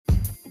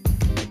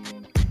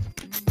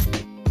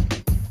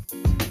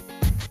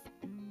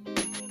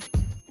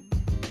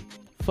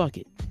fuck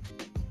it.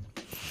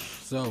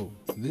 So,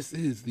 this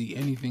is the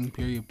Anything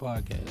Period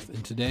podcast,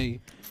 and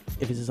today...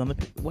 If it's just on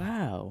the...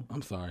 Wow.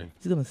 I'm sorry.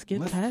 He's gonna skip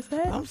past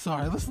that? I'm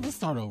sorry. Let's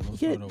start over.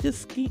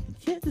 Just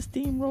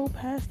steamroll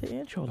past the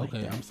intro like that.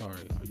 Okay, I'm sorry.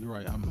 You're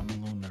right. I'm a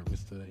little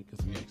nervous today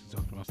because we actually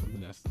talked about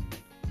something that's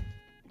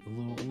a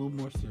little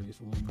more serious,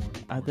 a little more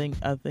important. I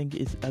think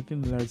the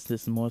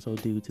nervousness is more so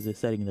due to the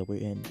setting that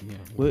we're in.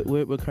 Yeah.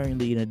 We're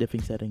currently in a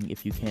different setting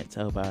if you can't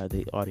tell by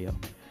the audio.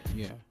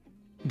 Yeah.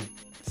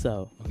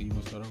 So... Okay, you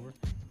want to start over?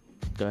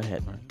 Go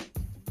ahead. All right.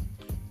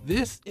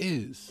 This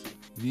is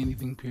the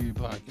Anything Period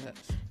podcast.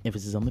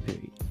 Emphasis on the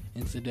period.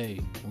 And today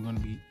we're going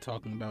to be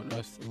talking about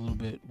us a little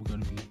bit.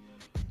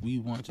 We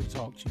want to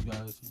talk to you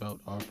guys about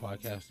our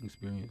podcasting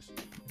experience.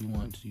 We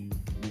want to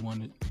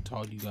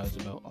talk to you guys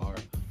about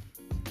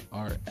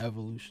our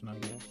evolution, I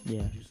guess.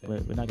 Yeah,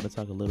 but we're not going to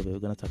talk a little bit. We're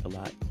going to talk a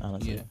lot,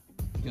 honestly. Yeah,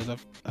 because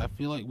I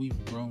feel like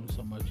we've grown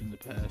so much in the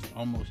past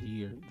almost a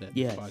year that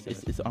yes,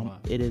 this it's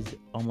podcast it is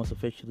almost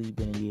officially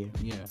been a year.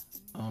 Yeah.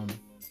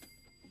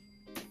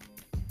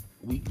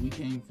 We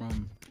came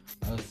from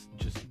us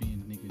just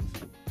being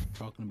niggas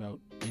talking about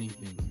any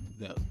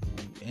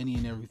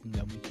and everything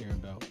that we care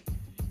about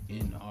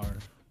in our...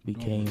 We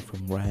came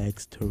from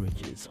rags to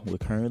riches. We're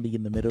currently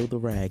in the middle of the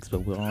rags, but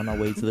we're on our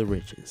way to the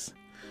riches.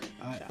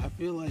 I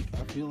feel like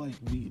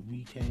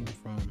we came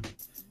from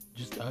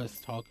just us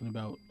talking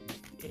about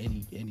just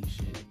any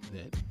shit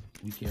that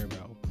we care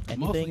about.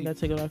 Anything that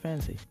tickles our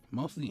fancy.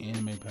 Mostly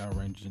anime, Power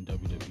Rangers, and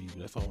WWE, but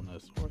that's a whole nother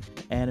story.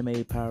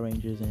 Anime, Power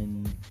Rangers,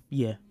 and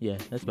yeah,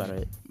 that's about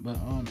it. But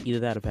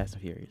either that or Fast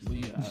and Furious. But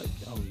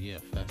yeah,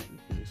 Fast and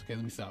Furious. Okay,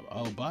 let me stop.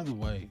 Oh, by the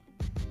way,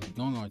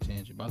 going on a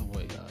tangent. By the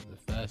way,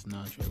 the Fast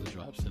 9 trailer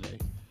drops today.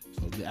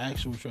 So the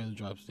actual trailer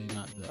drops today,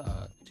 not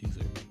the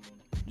teaser.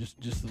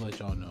 Just to let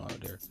y'all know out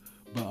there.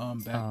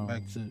 But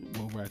back to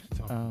what we're actually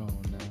talking about.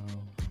 Oh no.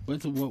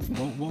 But to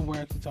what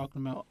we're actually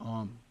talking about.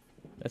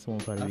 That's one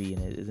part of reading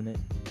it, isn't it?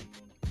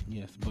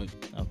 Yes, but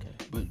okay.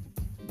 But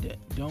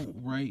don't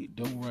write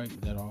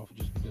that off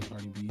just because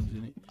Cardi B is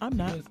in it. I'm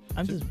not.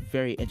 I'm just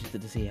very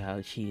interested to see how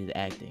she is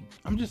acting.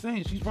 I'm just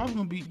saying she's probably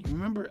gonna be.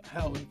 Remember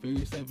how in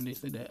Furious 7 they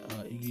said that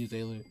Iggy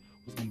Azalea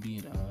was gonna be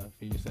in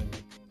Furious 7?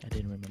 I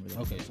didn't remember that.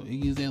 Okay, so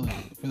Iggy Azalea.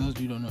 For those of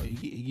you who don't know,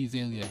 Iggy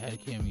Azalea had a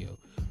cameo.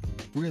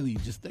 Really,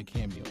 just a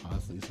cameo.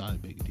 Honestly, it's not a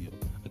big deal.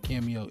 A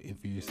cameo in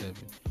Furious 7,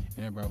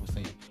 and everybody was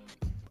saying,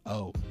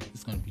 "Oh,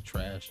 it's gonna be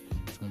trash.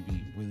 It's gonna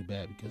be really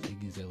bad because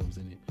Iggy Azalea was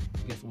in it."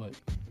 Guess what?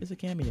 It's a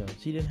cameo.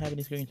 She didn't have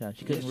any screen time.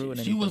 She couldn't ruin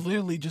anything. She was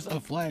literally just a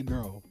flag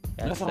girl.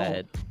 That's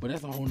sad. But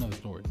that's a whole nother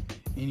story.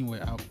 Anyway,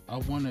 I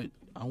wanna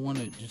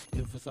just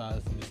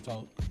emphasize and just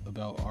talk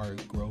about our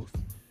growth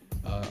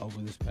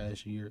over this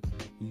past year.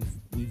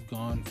 We've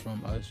gone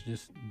from us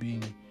just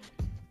being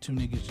two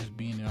niggas just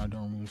being in our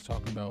dorm rooms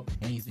talking about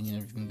anything and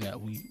everything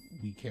that we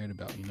cared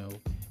about, you know.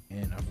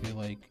 And I feel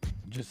like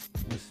just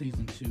with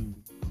season 2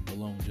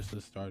 alone, just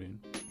us starting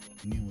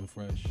new and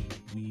fresh,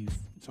 we've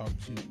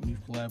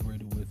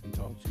collaborated with and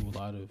talked to a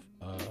lot of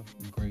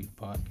great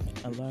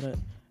podcasts.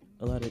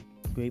 A lot of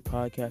great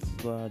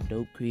podcasters, a lot of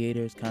dope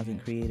creators,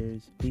 content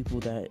creators,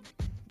 people that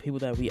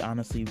we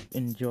honestly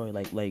enjoy,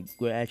 like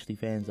we're actually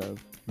fans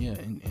of. Yeah,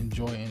 and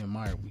enjoy and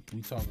admire.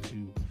 We talked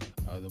to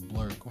the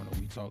Blurred Corner.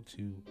 We talked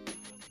to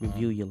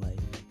Review Your Life.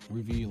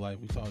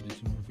 We talked to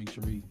Timur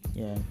Victory.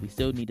 Yeah, we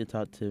still need to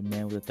talk to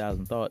Man with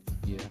 1,000 Thoughts.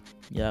 Yeah.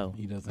 Yo.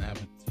 He doesn't have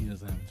a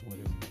Twitter.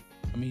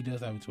 I mean, he does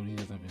have a Twitter. He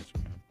doesn't have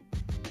Instagram.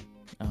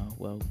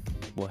 Oh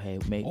well, hey,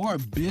 mate. Or a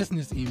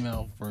business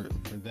email for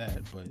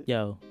that, but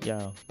yo,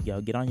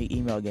 get on your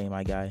email game,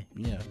 my guy.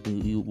 Yeah.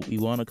 We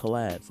want to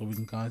collab, so we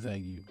can contact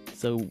you,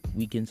 so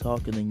we can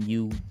talk, and then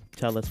you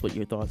tell us what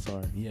your thoughts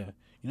are. Yeah,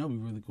 you know, it'd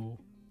be really cool.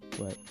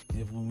 What?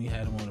 If when we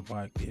had him on the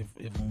podcast,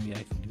 if when we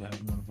actually do have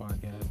him on the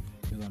podcast,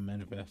 because I'm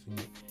manifesting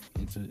it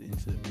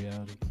into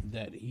reality,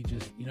 that he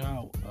just, you know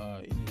how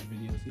in his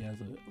videos he has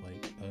a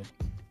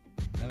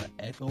not an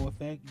echo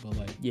effect, but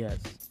like, yes,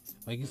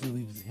 like it still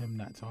leaves him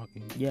not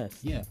talking. Yes.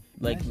 Yeah.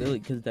 Like really,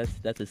 because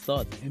that's his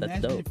thoughts.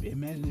 That's dope.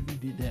 Imagine if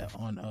he did that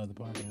on the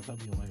podcast.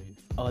 That'd be hilarious.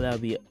 Oh,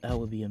 that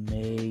would be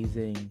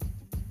amazing.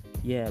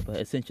 Yeah, but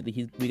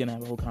essentially we're gonna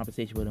have a whole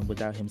conversation with him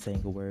without him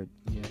saying a word.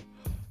 Yeah.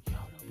 Yo,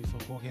 that'd be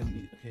so cool.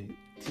 Okay.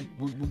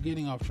 We're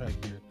getting off track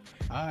here.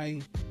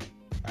 I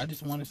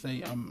just want to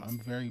say I'm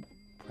very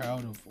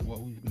proud of what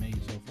we've made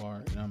so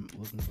far, and I'm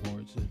looking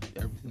forward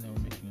to everything that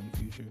we're making in the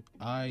future.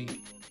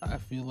 I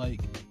feel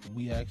like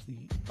we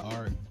actually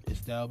are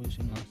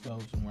establishing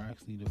ourselves, and we're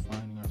actually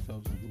defining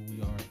ourselves and who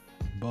we are,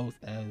 both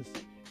as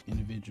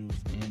individuals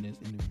and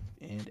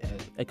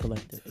as a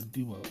collective, a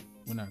duo.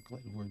 We're not a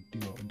collective, we're a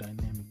duo, a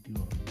dynamic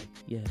duo.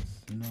 Yes.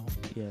 You know?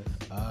 Yes.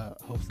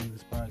 Hosting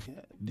this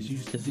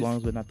podcast. As long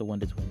as we're not the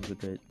Wonder Twins, we're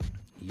good.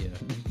 Yeah.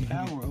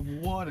 Power of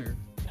water.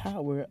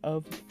 Power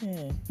of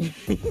man.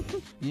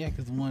 Yeah,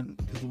 because the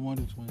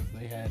Wonder Twins,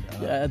 they had.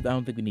 I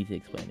don't think we need to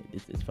explain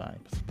it. It's fine.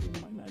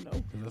 People might not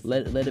know.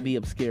 Let it be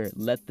obscure.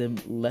 Let them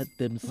search. Let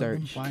them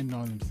find it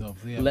on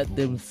themselves. Let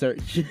them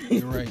search.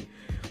 You're right.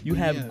 You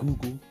have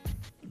Google.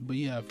 But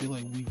yeah, I feel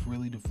like we've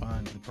really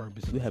defined the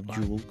purpose of We this have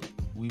podcast. Jewel.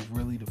 We've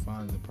really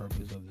defined the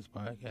purpose of this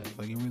podcast.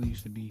 Like, it really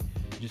used to be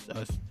just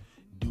us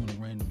doing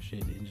random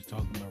shit and just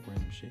talking about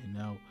random shit. And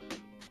now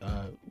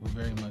we're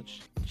very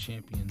much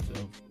champions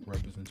of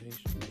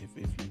representation, if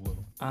you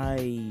will.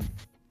 I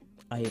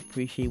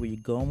appreciate where you're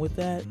going with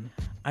that. Mhm.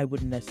 I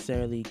wouldn't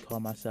necessarily call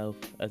myself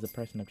as a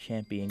person of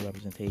championing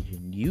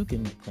representation. You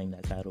can claim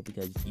that title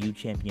because you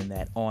champion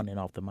that on and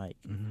off the mic.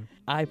 Mhm.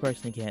 I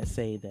personally can't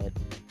say that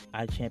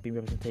I champion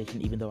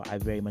representation, even though I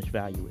very much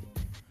value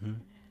it. Mhm.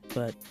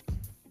 But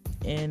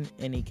in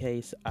any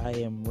case, I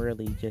am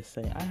really just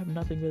saying, I have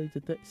nothing really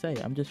to say.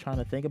 I'm just trying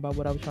to think about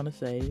what I was trying to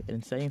say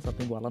and saying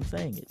something while I'm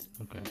saying it.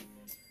 Okay.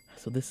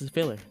 So this is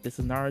filler. This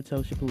is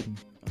Naruto Shippuden.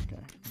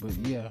 Okay. But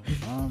yeah,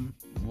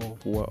 well,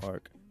 War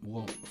arc.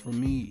 Well, for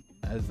me,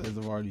 as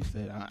I've already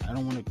said, I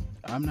don't want to.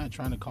 I'm not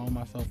trying to call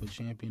myself a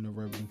champion of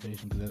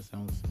representation because that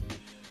sounds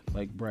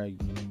like bragging,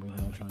 and I'm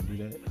really not trying to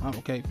do that.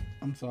 Okay,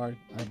 I'm sorry.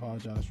 I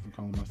apologize for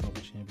calling myself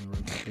a champion of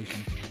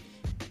representation.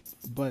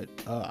 But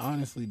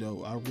honestly,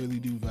 though, I really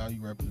do value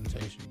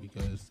representation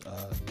because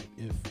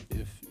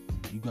if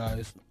you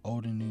guys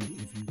old and new,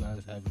 if you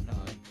guys haven't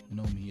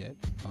known me yet,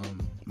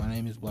 my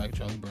name is Black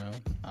Charlie Brown.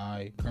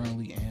 I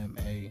currently am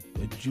a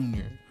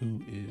junior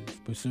who is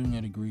pursuing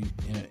a degree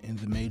in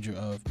the major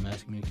of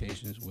mass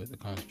communications with a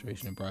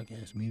concentration in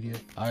broadcast media.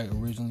 I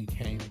originally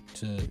came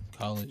to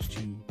college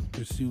to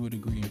pursue a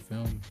degree in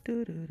film.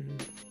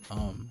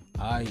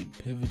 I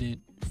pivoted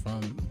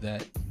from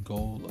that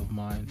goal of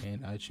mine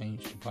and I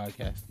changed to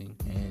podcasting,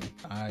 and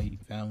I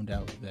found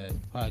out that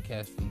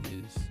podcasting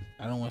is,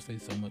 I don't want to say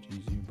so much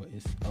easier, but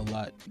it's a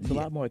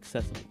lot more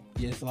accessible.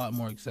 Yeah, it's a lot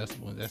more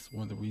accessible, and that's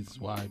one of the reasons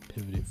why I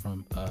pivoted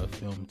from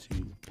film to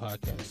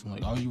podcasting.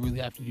 Like, all you really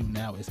have to do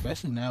now,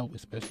 especially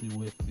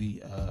with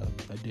the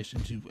addition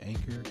to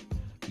Anchor,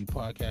 the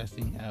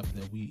podcasting app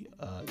that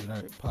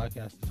our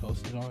podcast is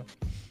hosted on,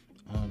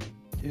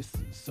 it's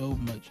so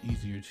much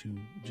easier to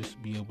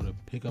just be able to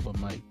pick up a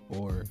mic,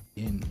 or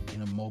in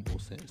a mobile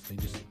sense, they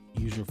just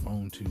use your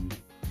phone to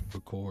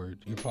record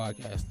your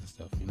podcast and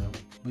stuff, you know.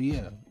 But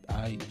yeah,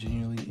 I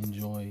genuinely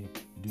enjoy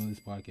doing this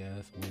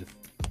podcast with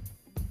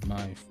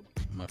my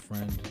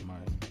friend, my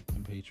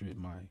compatriot,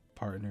 my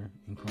partner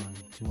in crime,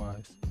 Two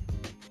Eyes.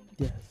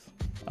 Yes.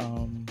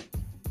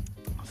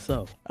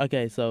 So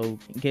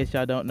in case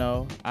y'all don't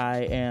know,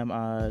 I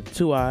am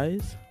Two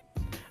Eyes.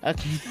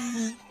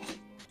 Okay.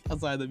 I'm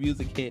sorry, the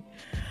music hit.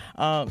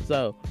 Let me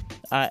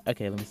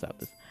stop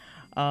this.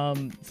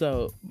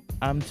 So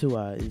I'm Two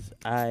Eyes.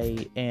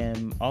 I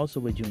am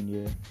also a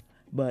junior,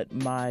 but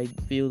my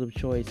field of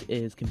choice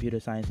is computer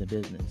science and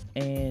business.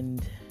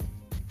 And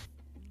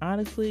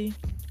honestly,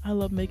 I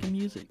love making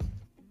music.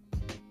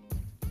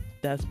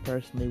 That's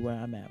personally where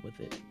I'm at with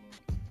it.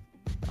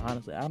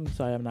 Honestly, I'm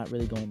sorry I'm not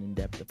really going in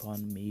depth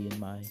upon me and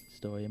my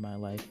story in my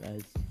life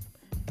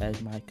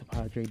as my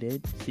compadre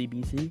did,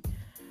 CBC.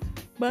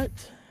 But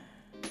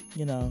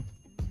you know,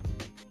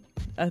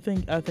 I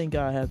think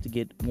I have to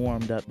get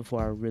warmed up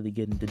before I really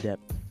get into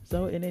depth.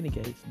 So in any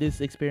case, this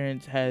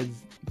experience has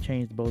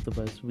changed both of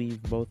us.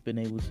 We've both been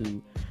able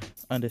to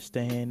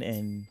understand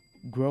and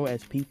grow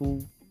as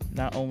people,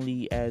 not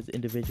only as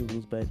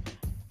individuals, but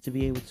to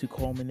be able to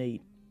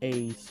culminate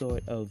a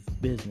sort of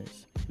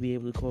business, to be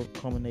able to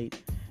culminate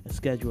a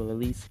schedule, at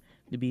least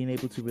to being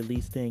able to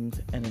release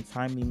things in a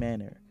timely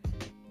manner.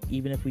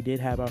 Even if we did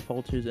have our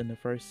falters in the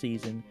first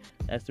season,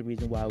 that's the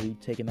reason why we've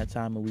taken that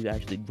time and we've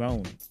actually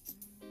grown.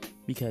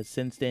 Because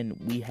since then,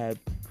 we have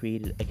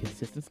created a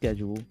consistent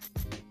schedule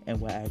and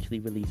we're actually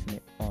releasing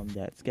it on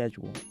that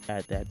schedule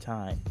at that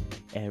time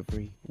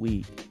every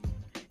week.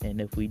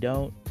 And if we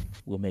don't,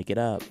 we'll make it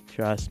up.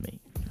 Trust me.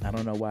 I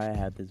don't know why I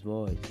have this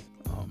voice.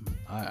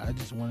 I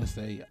just want to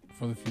say,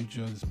 for the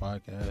future of this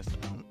podcast,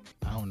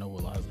 I don't know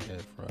what lies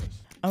ahead for us.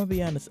 I'm going to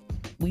be honest.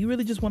 We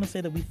really just want to say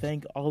that we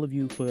thank all of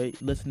you for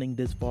listening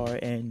this far,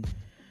 and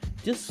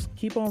just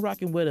keep on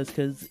rocking with us,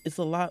 because it's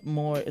a lot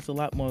more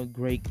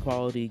great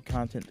quality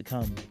content to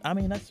come. I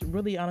mean, that's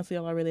really honestly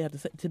all I really have to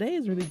say. Today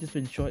has really just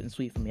been short and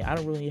sweet for me. I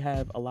don't really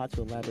have a lot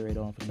to elaborate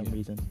on for some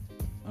reason.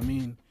 I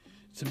mean,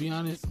 to be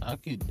honest, I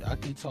could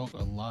talk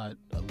a long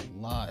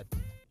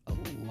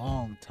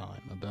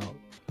time about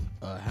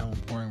how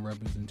important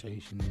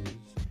representation is,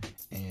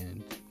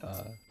 and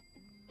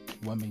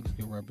what makes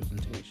good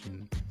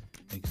representation,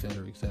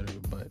 etc., etc.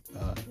 But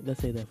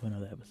let's say that for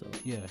another episode.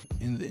 Yeah,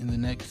 in the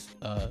next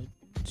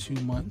 2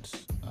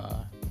 months,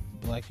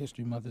 Black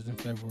History Month is in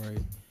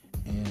February,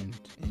 and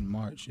in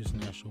March is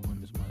National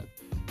Women's Month.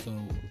 So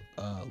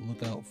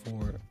look out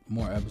for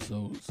more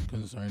episodes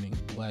concerning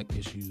Black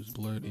issues,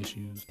 blurred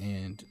issues,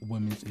 and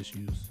women's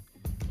issues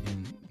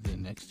in the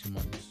next 2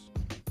 months.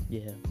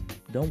 Yeah,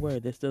 don't worry.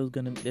 They're still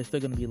gonna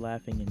be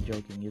laughing and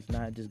joking. It's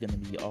not just gonna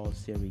be all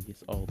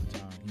serious all the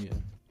time. Yeah,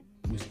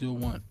 we still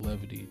want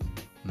levity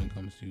when it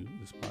comes to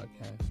this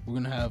podcast. We're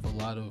gonna have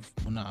not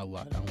a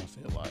lot. I won't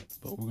say a lot,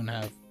 but we're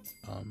gonna have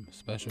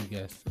special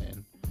guests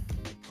and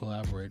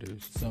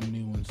collaborators, some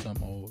new and some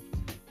old,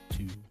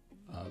 to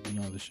be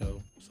on the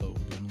show. So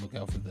be on the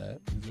lookout for that.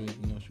 Is there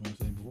anything else you want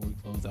to say before we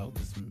close out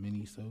this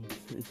mini-sode?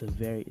 It's a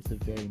very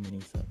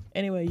mini sub.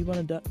 Anyway, you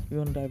wanna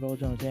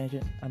divulge on a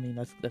tangent? I mean,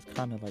 that's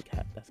kind of like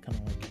that is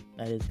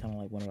kind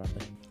of like one of our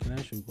things. Can I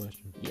ask you a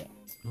question? Yeah.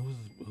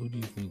 Who do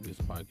you think this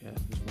podcast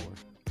is for?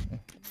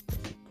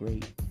 That's a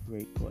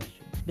great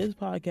question. This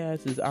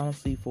podcast is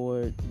honestly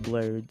for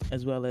blurs,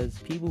 as well as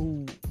people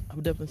who, I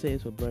would definitely say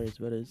it's for blurs,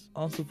 but it's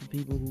also for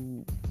people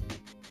who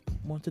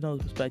want to know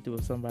the perspective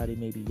of somebody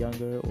maybe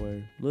younger or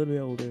a little bit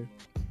older,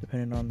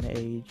 depending on the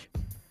age.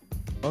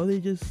 Or they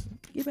just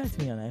get back to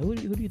me on that. Who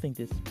do you think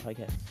this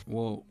podcast is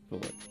Well, for?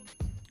 What?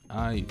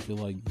 I feel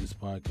like this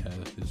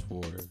podcast is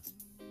for,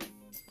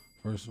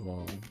 first of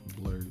all,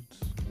 blurs.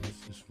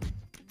 This is for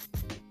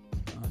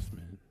us,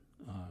 man.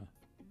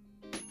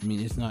 I mean,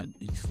 it's not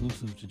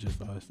exclusive to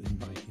just us.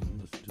 Anybody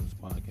can listen to this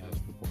podcast.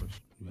 Of course,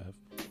 you have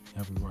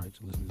every right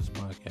to listen to this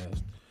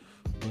podcast.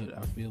 But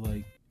I feel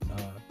like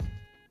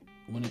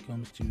when it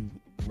comes to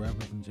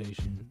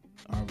representation,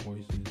 our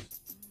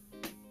voices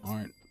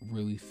aren't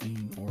really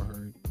seen or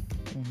heard.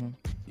 Mm-hmm.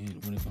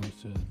 And when it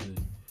comes to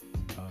the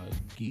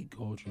geek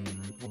culture and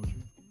nerd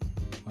culture,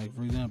 like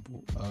for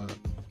example,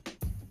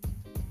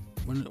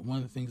 one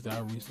of the things that I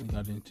recently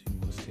got into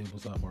was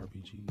tabletop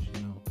RPGs.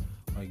 You know,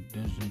 like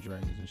Dungeons and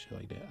Dragons and shit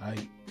like that. I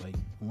like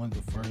one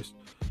of the first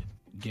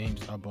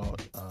games I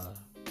bought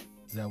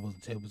that was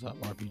a tabletop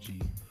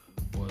RPG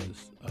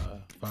was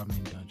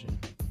 5-Man Dungeon,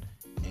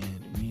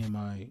 and me and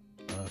my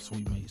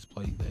sweet mates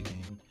played that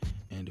game,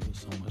 and it was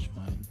so much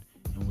fun,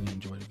 and we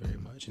enjoyed it very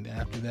much. And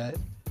after that,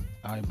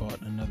 I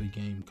bought another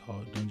game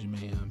called Dungeon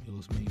Mayhem. It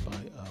was made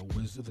by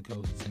Wizards of the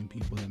Coast, the same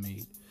people that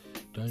made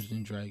Dungeons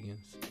and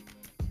Dragons.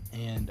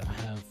 And I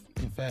have,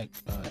 in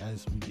fact,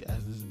 as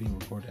this is being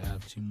recorded, I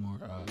have 2 more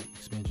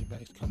expansion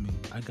packs coming.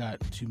 I got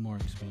 2 more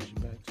expansion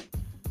packs.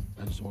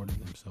 I just ordered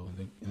them, so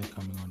they're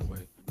coming on the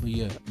way. But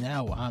yeah,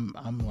 now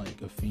I'm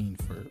like a fiend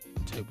for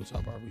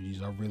tabletop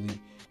RPGs. I really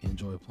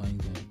enjoy playing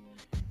them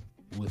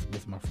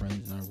with my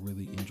friends, and I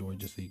really enjoy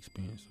just the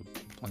experience of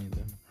playing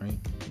them, right?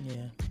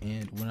 Yeah.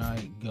 And when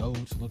I go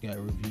to look at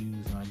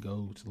reviews and I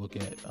go to look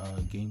at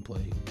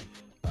gameplay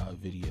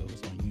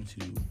videos on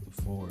YouTube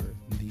for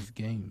these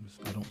games,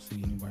 I don't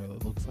see anybody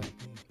that looks like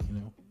me, you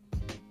know?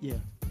 Yeah.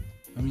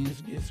 I mean,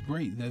 it's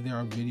great that there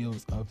are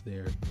videos up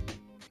there,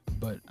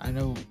 but I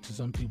know to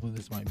some people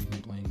this might be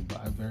complaining,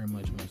 but I very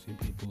much want to see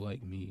people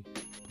like me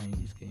playing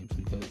these games,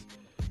 because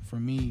for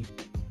me,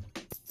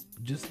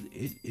 just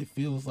it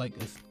feels like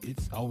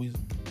it's always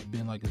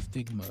been like a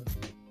stigma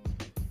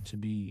to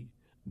be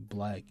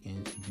black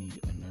and to be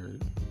a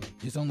nerd.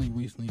 It's only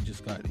recently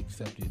just got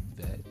accepted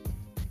that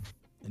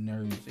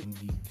nerds and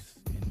geeks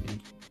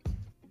and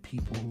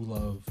people who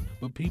love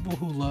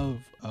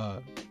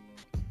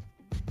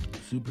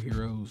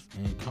superheroes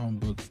and comic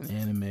books and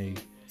anime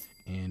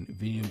and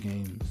video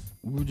games,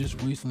 we were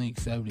just recently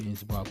accepted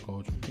into pop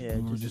culture. Yeah,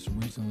 we were just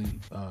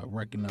recently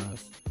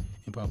recognized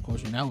in pop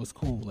culture. And that was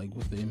cool, like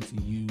with the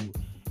MCU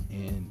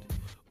and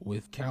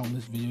with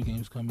countless video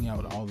games coming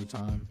out all the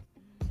time.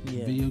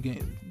 Yeah. Video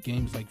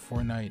games like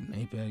Fortnite and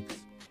Apex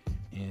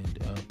and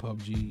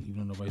PUBG,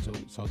 even though nobody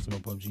talks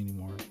about PUBG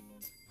anymore.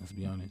 Let's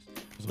be honest.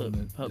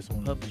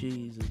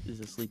 PUBG is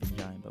a sleeping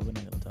giant, but we're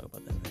not gonna talk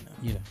about that right now.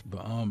 Yeah,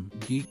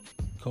 but geek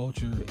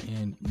culture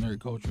and nerd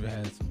culture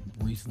has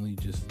recently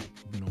just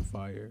been on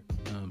fire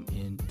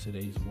in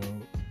today's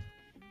world,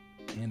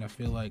 and I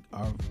feel like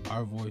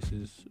our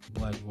voices,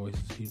 black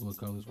voices, people of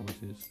color's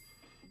voices,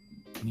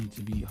 need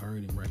to be heard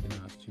and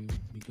recognized too,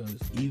 because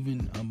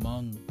even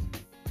among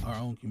our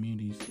own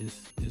communities,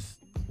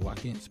 well, I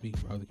can't speak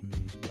for other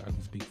communities, but I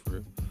can speak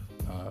for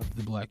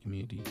the black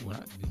community. Well,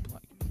 not the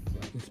black community,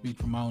 I can speak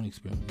from my own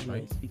experience,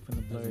 right? Yeah, speak from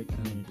the black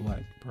community. As a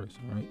black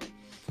person, right?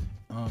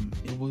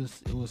 It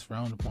was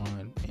frowned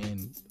upon,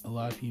 and a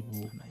lot of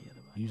people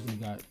usually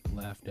got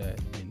laughed at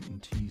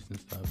and teased and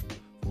stuff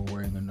for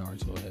wearing a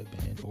Naruto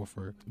headband or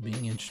for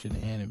being interested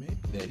in anime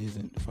that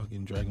isn't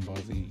fucking Dragon Ball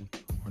Z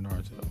or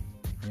Naruto,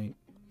 right?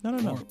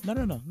 No.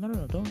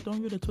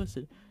 Don't get it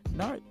twisted.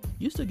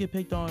 You still get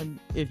picked on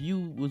if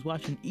you was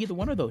watching either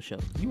one of those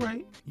shows. You're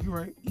right.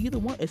 Either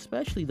one,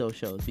 especially those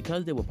shows,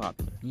 because they were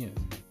popular. Yeah.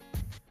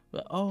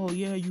 But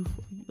you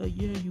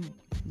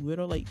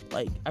weirdo.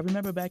 Like I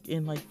remember back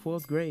in like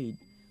 4th grade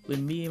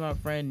when me and my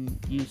friend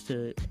used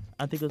to.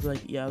 I think it was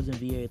I was in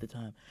VA at the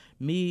time.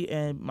 Me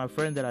and my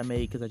friend that I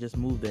made, because I just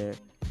moved there,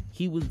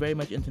 he was very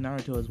much into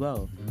Naruto as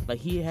well. Mm-hmm. Like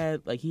he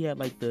had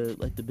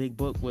the big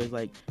book where it's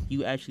like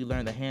you actually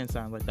learn the hand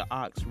signs, like the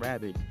ox,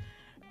 rabbit,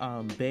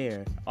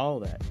 bear, all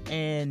that.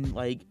 And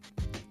like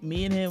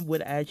me and him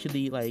would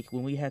actually, like,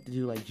 when we had to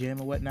do like gym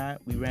or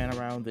whatnot, we ran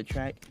around the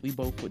track, we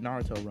both would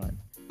Naruto run.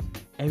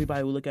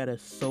 Everybody would look at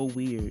us so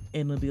weird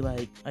and would be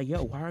like,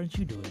 yo, why aren't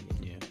you doing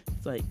it? Yeah.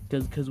 It's like,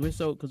 cause we're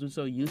so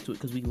used to it,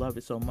 cause we love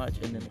it so much,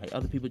 and then like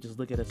other people just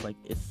look at us like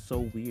it's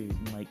so weird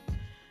and like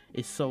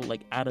it's so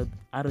like out of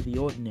the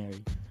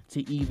ordinary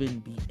to even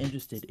be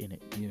interested in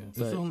it. Yeah,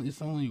 but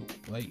it's only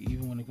like,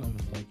 even when it comes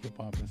to like hip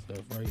hop and stuff,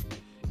 right?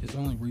 It's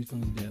only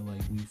recently that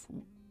like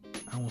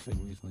I won't say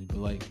recently, but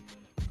like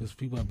because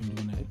people have been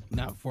doing that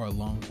not for a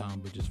long time,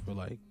 but just for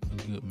like a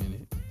good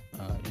minute,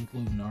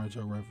 including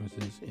Naruto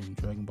references and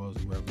Dragon Ball Z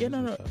references. Yeah, no.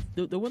 And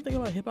stuff. The one thing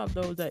about hip hop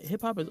though is that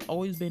hip hop has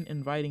always been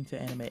inviting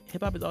to anime.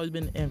 Hip hop has always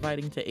been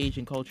inviting to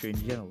Asian culture in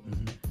general,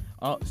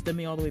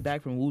 stemming all the way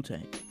back from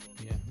Wu-Tang.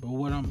 Yeah, but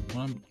when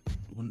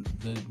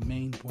the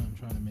main point I'm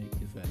trying to make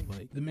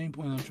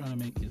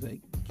is that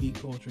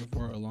geek culture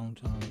for a long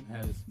time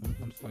has, when it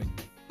comes to like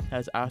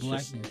has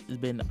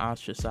been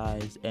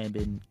ostracized and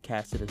been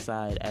casted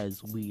aside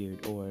as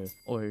weird or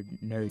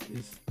nerd.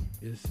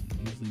 It's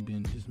usually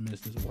been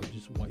dismissed as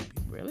white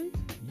people. Really?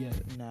 Yeah.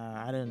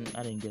 Nah, I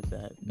didn't get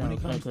that. No,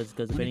 because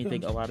if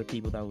anything, a lot of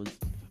people that was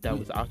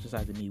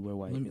ostracizing me were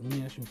white. Let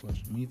me ask you a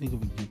question. When you think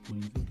of a geek, what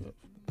do you think of?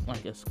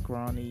 Like a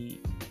scrawny,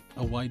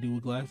 a white dude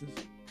with glasses.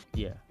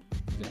 Yeah.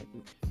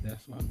 Exactly.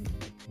 That's what I mean.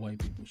 White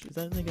people shit.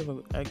 Because I think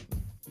of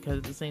because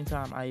at the same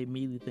time, I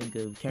immediately think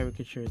of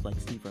caricatures like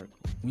Steve Urkel.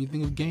 When you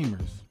think of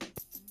gamers,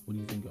 what do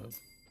you think of?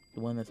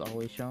 The one that's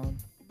always shown.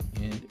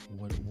 And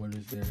what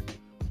is their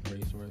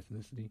race or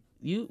ethnicity?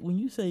 When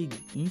you say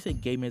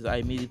gamers, I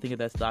immediately think of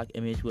that stock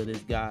image with a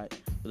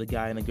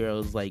guy and a girl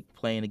is like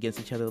playing against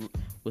each other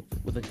with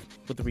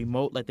the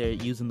remote, like they're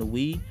using the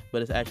Wii,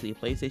 but it's actually a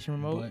PlayStation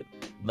remote.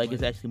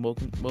 It's actually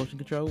motion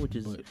control, which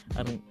is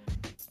I don't.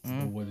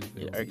 But what is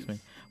the it race? irks me.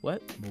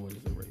 What? But what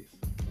is the race?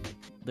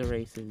 The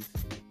race is.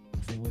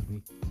 Say with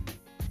me.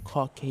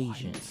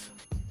 Caucasians.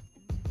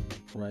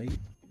 Right?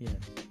 Yes.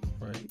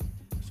 Right.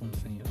 That's what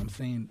I'm saying. I'm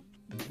saying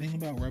the thing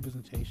about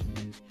representation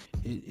is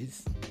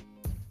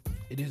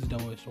it is a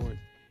double-edged sword,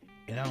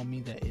 and I don't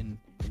mean that in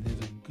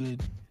there's a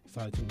good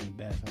side to it and a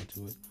bad side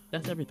to it.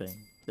 That's everything.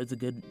 There's a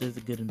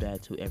good and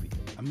bad to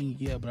everything. I mean,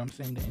 yeah, but I'm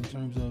saying that in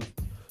terms of,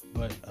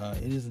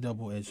 it is a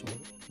double-edged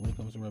sword when it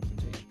comes to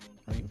representation,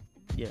 right?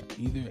 Yeah.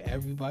 Either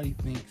everybody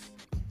thinks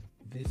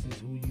this is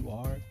who you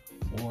are,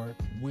 or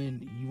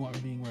when you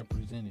aren't being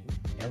represented,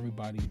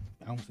 everybody,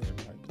 I don't say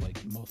everybody, but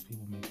like most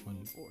people make fun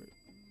of you for it.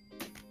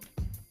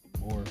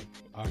 Or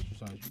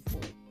ostracize you for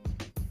it.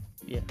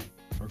 Yeah.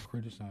 Or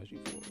criticize you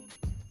for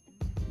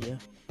it. Yeah.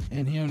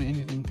 And here on the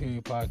Anything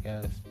Period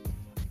podcast,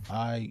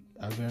 I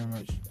very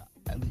much,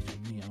 at least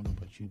for me, I don't know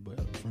about you,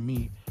 but for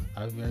me,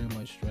 I very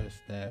much stress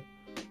that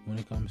when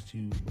it comes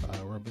to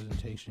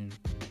representation,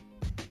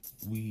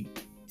 we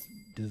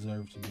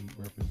deserve to be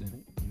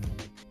represented, you know?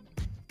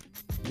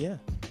 Yeah.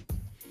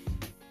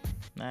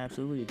 I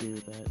absolutely agree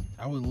with that.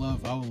 I would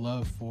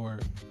love for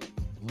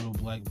little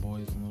black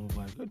boys and little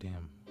black,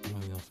 goddamn, I'm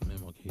really on some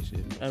MLK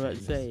shit. I was about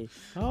to say,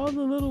 all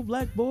the little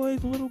black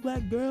boys and little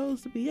black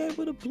girls to be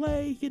able to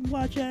play and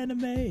watch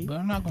anime. But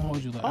I'm not gonna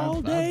hold you like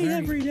all day,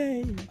 every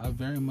day. I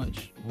very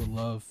much would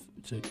love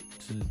to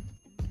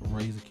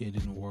raise a kid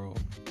in a world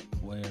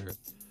where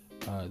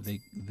they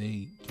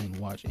can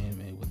watch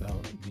anime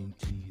without being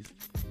teased,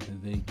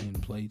 and they can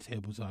play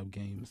tabletop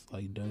games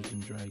like Dungeons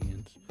and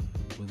Dragons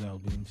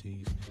without being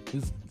teased.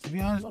 Because to be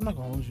honest, I'm not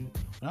gonna hold you.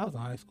 When I was in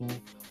high school,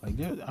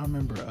 I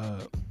remember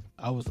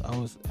I was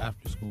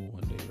after school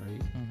one day,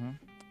 right? Mm-hmm.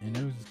 And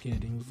there was this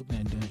kid, and he was looking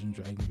at Dungeons and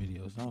Dragons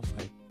videos, and I was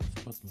like,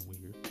 it's fucking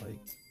weird. Like,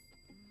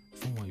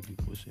 some white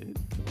people shit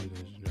to play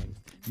Dungeons and Dragons.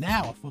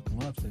 Now I fucking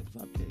love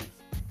tabletop games.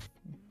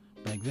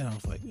 Back then I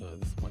was like,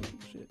 this is white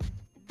people shit.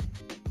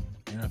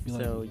 And I feel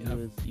so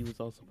you was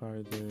also part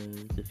of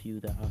the few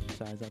that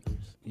ostracized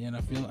others. Yeah, and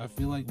I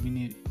feel like we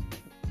need.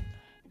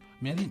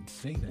 I mean, I didn't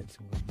say that to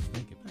him. I was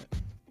thinking that.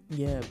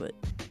 Yeah, but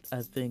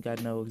I think I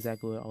know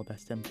exactly where all that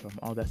stems from.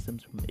 All that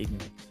stems from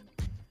ignorance.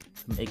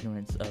 From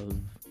ignorance of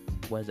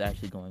what's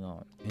actually going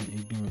on. And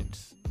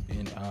ignorance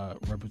and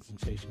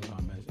representation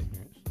combats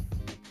ignorance,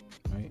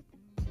 right?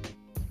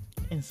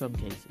 In some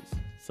cases.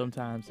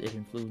 Sometimes it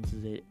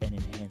influences it and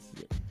enhances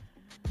it.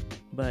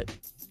 But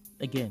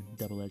again,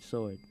 double-edged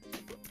sword.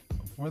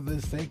 For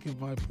the sake of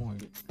my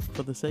point.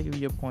 For the sake of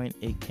your point,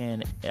 it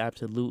can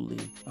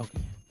absolutely. Okay,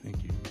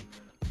 thank you.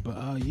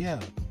 But yeah,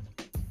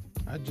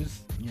 I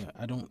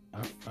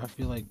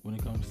feel like when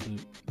it comes to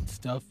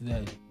stuff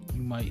that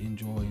you might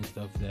enjoy and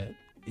stuff that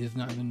is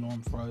not the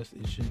norm for us,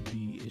 it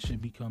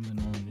should become the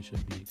norm and it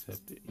should be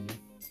accepted, you know?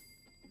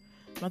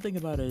 My thing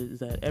about it is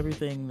that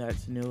everything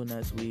that's new and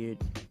that's weird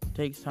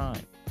takes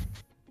time.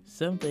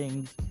 Some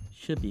things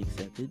should be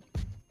accepted.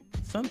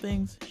 Some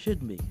things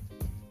shouldn't be.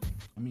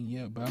 I mean,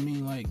 yeah, but I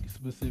mean, like,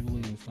 specifically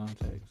in this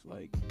context,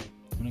 like,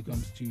 when it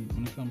comes to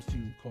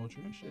culture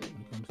and shit,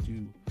 when it comes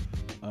to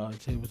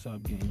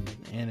tabletop games,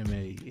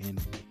 anime, and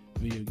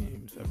video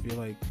games, I feel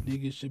like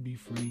niggas really should be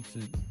free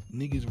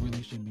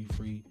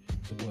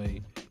to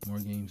play more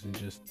games than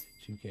just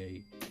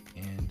 2K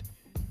and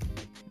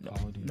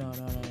Call of Duty. No.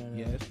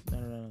 Yes.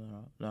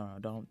 No.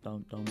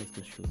 Don't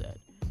misconstrue that.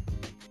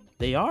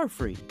 They are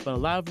free, but a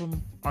lot of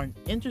them aren't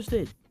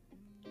interested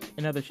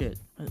in other shit.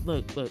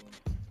 Look.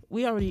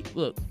 We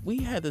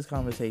had this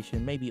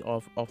conversation, maybe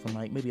off the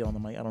mic, maybe on the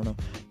mic, I don't know.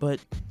 But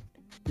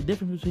the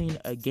difference between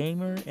a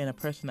gamer and a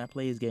person that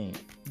plays games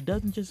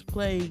doesn't just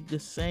play the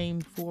same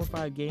 4 or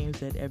 5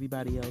 games that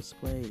everybody else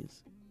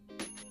plays.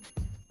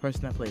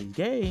 Person that plays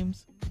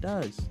games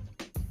does.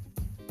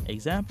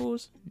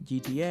 Examples: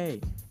 GTA,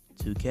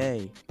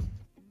 2K,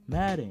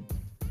 Madden.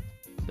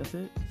 That's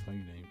it. That's how you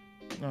name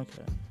it.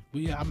 Okay.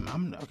 But yeah,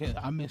 I'm okay.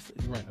 I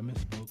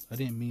misspoke. I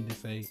didn't mean to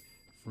say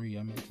free.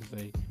 I meant to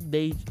say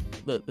They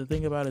look. The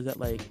thing about it is that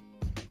like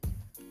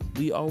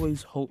we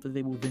always hope that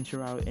they will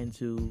venture out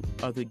into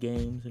other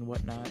games and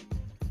whatnot,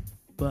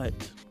 but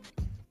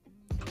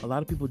a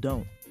lot of people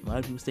don't. A lot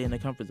of people stay in their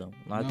comfort zone.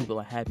 A lot of people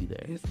are happy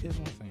there. Here's what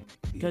I'm saying.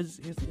 Here's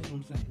what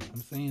I'm saying.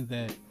 I'm saying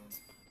that,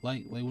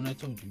 like when I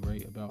told you,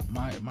 right, about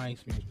my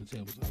experience with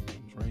tabletop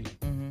games, right?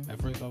 Mm-hmm. At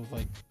first I was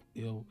like,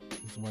 ew,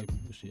 this is white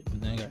people shit.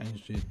 But then I got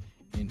interested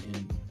in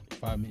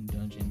 5-Minute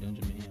Dungeon,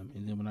 Dungeon Mayhem.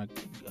 And then when I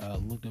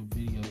looked up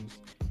videos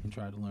and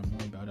tried to learn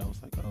more about it, I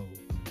was like, oh,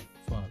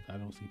 fuck, I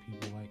don't see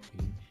people like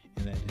me.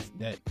 And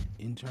that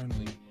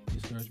internally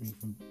discouraged me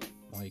from,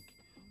 like,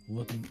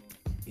 looking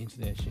into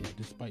that shit,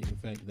 despite the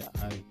fact that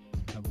I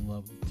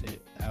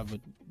have a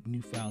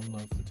newfound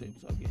love for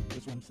tabletop games.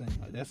 That's what I'm saying.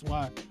 Like, that's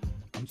why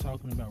I'm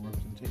talking about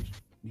representation,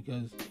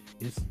 because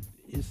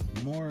it's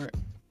more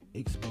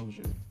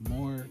exposure,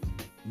 more.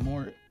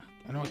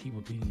 I know I keep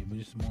repeating it, but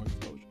just more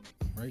exposure,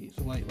 right?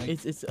 So like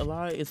it's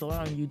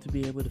allowing you to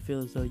be able to feel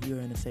as though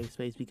you're in a safe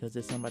space because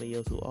there's somebody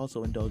else who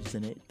also indulges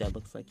in it that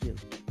looks like you.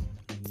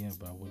 Yeah,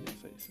 but I wouldn't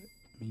say so.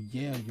 I mean,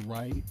 yeah, you're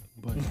right,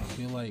 but I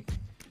feel like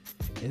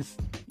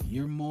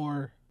you're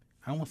more.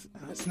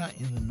 It's not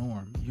in the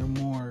norm. You're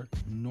more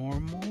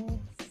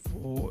normal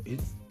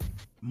it's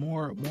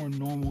more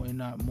normal and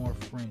not more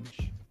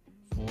fringe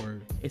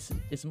for.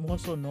 It's more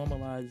so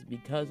normalized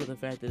because of the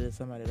fact that there's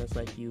somebody that's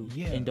like you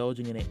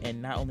indulging in it,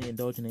 and not only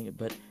indulging in it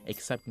but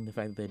accepting the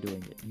fact that they're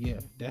doing it. Yeah,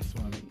 that's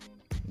what I mean.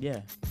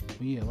 Yeah.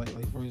 But yeah, like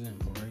for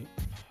example, right?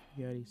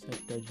 You already said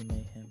Dungeon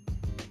Mayhem.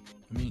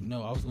 I mean,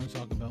 no, I was gonna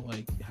talk about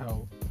like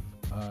how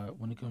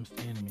when it comes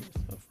to anime and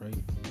stuff,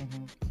 right?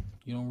 Mm-hmm.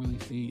 You don't really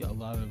see a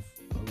lot of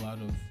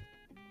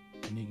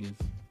niggas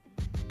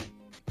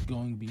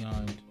going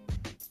beyond.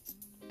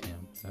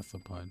 Damn, that's a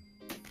pun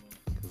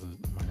because of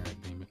my hair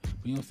name.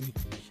 But you don't see.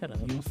 Shut up.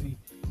 You don't see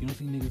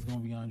niggas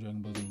going beyond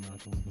Dragon Ball Z and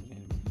Naruto when it comes to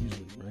anime.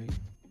 Usually,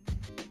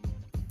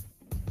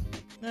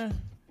 right?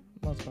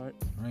 Most part.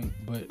 Right,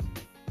 but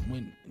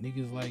when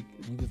niggas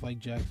like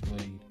Jax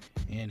Blade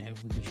and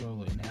Heavenly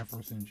Controller and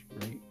Afro Century,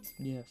 right?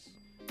 Yes.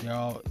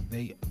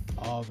 They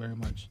all very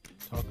much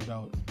talk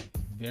about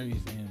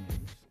various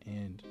animes,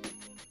 and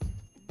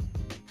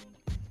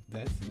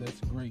that's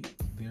great.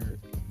 They're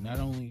not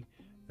only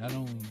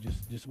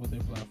just what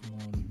their platform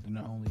on, they're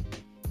not only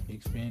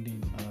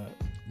expanding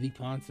the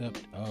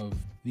concept of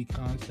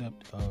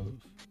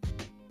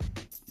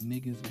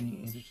niggas being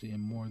interested in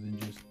more than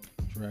just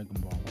Dragon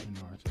Ball and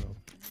Naruto,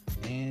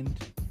 and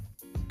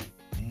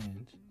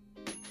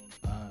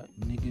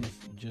niggas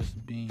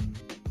just being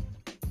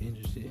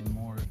interested in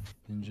more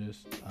than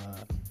just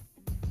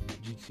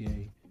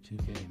GTA,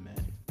 2K, and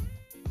Madden.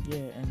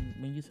 Yeah, and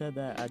when you said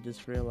that, I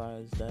just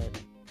realized that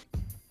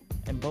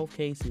in both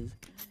cases,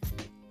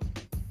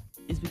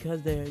 it's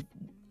because they're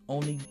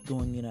only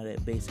going in at a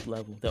basic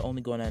level. They're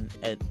only going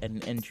at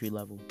an entry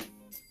level.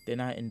 They're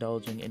not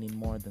indulging any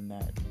more than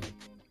that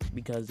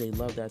because they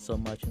love that so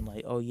much and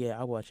like, oh yeah,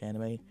 I watch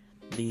anime.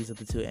 These are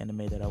the two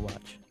anime that I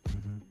watch.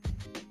 Mm-hmm.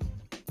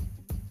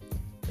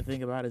 The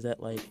thing about it is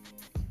that like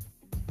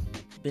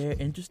they're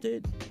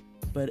interested,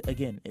 but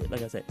again,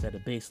 like I said, it's at a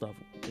base level.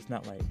 It's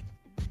not like,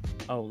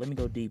 oh, let me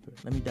go deeper.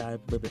 Let me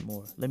dive a little bit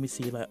more. Let me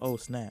see, like, oh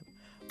snap.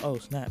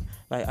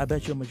 Like, I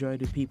bet you a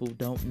majority of people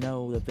don't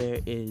know that there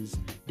is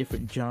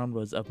different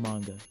genres of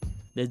manga.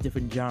 There's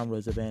different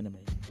genres of anime.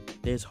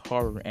 There's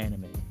horror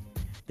anime.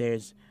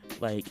 There's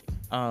like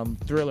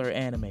thriller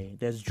anime.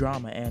 There's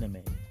drama anime.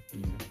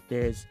 Yeah.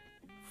 There's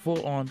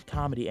full-on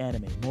comedy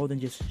anime. More than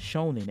just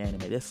shonen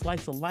anime. There's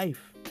slice of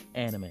life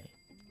anime.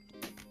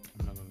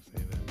 I'm not gonna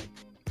say that.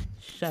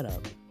 Shut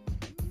up.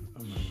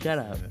 Shut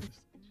up.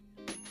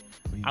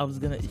 I was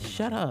gonna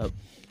shut up.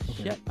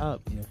 Okay. Shut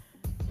up. Yeah.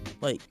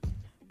 Like,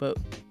 but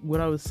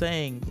what I was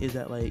saying is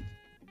that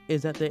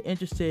they're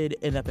interested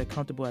and that they're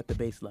comfortable at the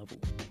base level.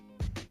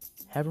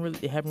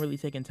 They haven't really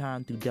taken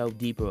time to delve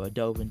deeper or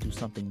delve into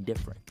something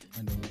different.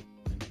 I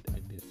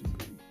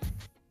disagree.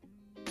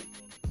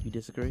 You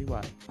disagree?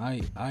 Why?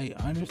 I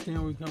understand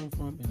where you're coming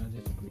from, and I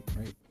disagree.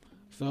 Right.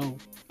 So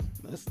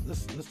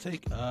let's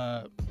take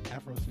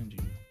Afro Senju,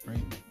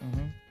 right?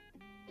 Mm-hmm.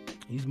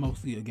 He's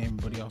mostly a gamer,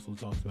 but he also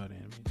talks about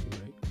anime too,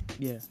 right?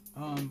 Yeah.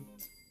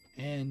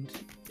 And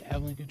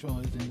Heavenly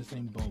Controller is in the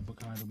same boat, but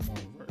kind of more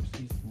reverse.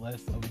 He's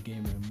less of a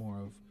gamer and more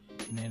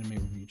of an anime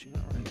review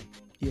channel, right?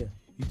 Yeah.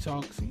 He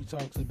talks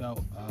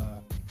about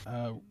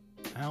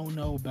I don't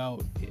know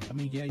about. I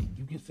mean, yeah,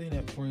 you can say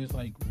that for his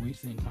like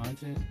recent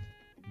content,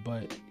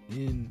 but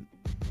in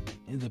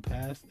the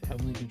past,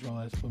 Heavenly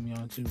Controller has put me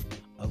onto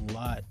a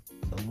lot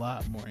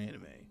more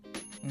anime,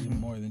 even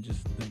more than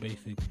just the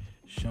basic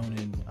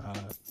shonen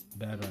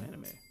battle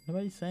anime.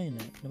 Nobody's saying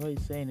that.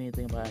 Nobody's saying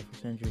anything about Afro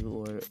Century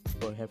or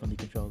Heavenly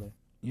Controller.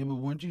 Yeah, but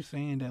weren't you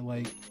saying that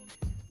like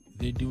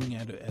they're doing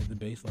it at the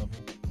base level?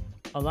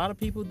 A lot of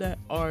people that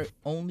are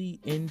only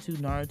into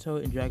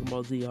Naruto and Dragon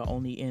Ball Z are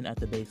only in at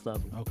the base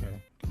level.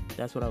 Okay.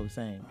 That's what I was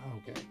saying. Oh,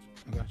 okay.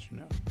 I got you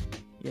now.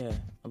 Yeah.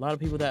 a lot of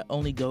people that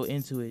only go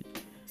into it,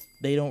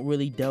 they don't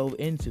really delve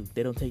into.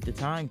 They don't take the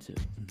time to.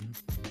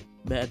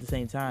 But at the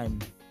same time,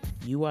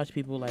 you watch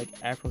people like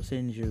Afro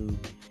Sinju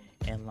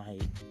and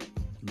like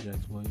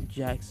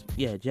Jax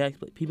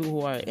Blade, people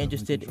who are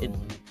interested in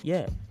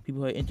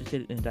people who are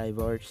interested in a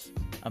diverse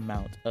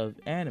amount of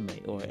anime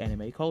or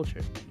anime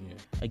culture.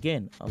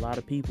 Again, a lot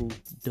of people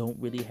don't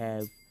really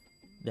have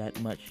that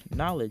much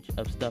knowledge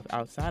of stuff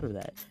outside of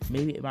that.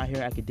 Maybe My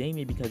Hero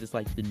Academia because it's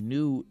like the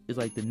new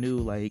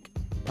like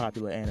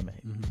popular anime.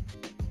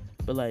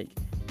 But like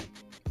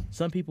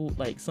some people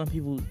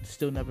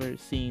still never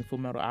seen Full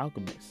Metal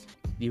Alchemist,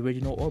 the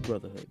original, or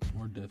Brotherhood,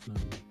 or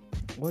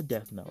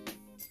Death Note.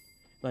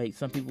 Like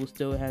some people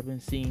still haven't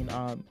seen.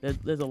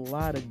 There's a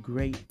lot of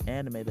great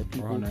anime that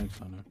people. Or Hunter x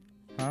Hunter.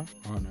 Huh?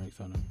 Or Hunter x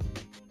Hunter.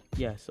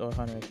 Yes, or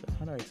Hunter x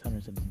Hunter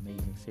is an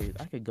amazing series.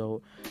 I can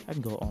go on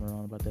and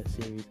on about that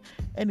series.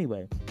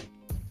 Anyway,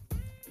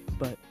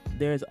 but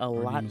there's a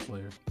lot. Demon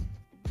Slayer.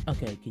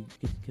 Okay, can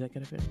I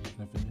finish? Can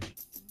I finish?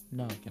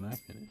 No. Can I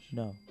finish?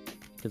 No,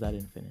 because I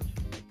didn't finish.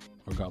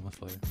 Or Goblin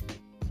Slayer.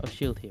 Or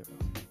Shield Hero.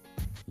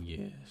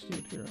 Yeah,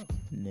 Shield Hero.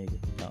 Nigga.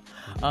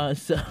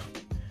 No.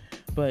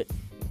 But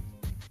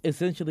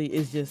essentially,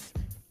 it's just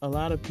a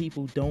lot of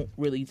people don't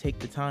really take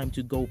the time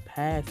to go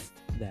past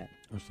that.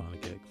 Or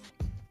Sonic X.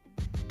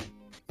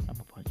 I'm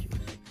gonna punch you.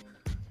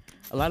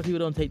 A lot of people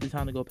don't take the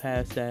time to go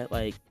past that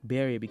like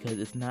barrier because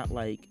it's not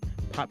like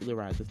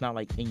popularized. It's not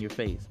like in your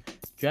face.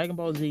 Dragon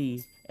Ball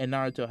Z and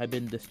Naruto have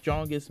been the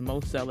strongest,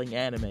 most selling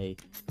anime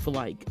for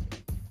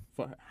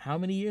how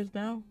many years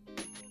now?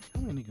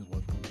 How many niggas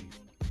watch One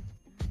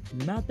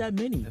Piece? Not that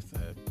many. That's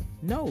sad.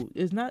 No,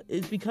 it's not.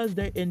 It's because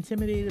they're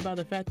intimidated by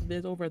the fact that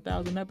there's over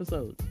 1,000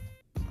 episodes.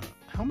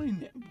 How many?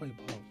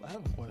 Wait, pause. I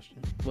have a question.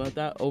 Well,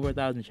 over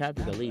 1,000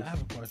 chapters at least. I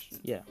have a question.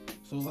 Yeah.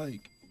 So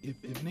like,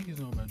 if niggas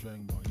know about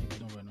Dragon Ball, niggas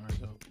know about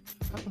Naruto,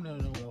 how come they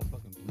don't know about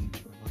fucking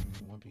Bleach or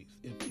fucking One Piece?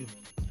 If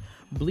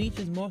Bleach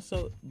is more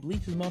so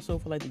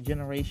for like the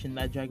generation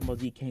that Dragon Ball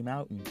Z came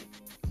out in.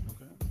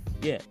 Okay.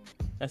 Yeah.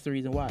 That's the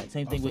reason why.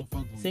 Same thing with.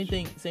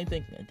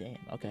 Damn.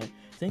 Okay.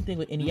 Same thing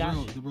with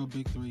Inuyasha. The real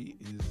big three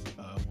is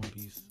One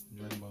Piece,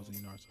 Dragon Ball Z,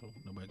 Naruto.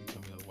 Nobody can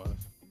tell me otherwise.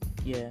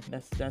 Yeah,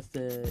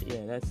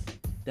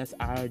 that's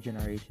our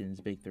generation's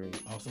big three.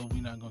 Also,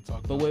 we're not gonna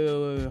talk. But about...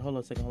 wait, hold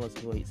on a second.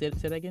 Wait, say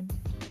that again.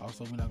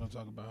 Also, we're not gonna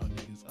talk about how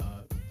niggas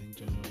think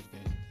JoJo's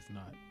gay. It's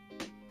not.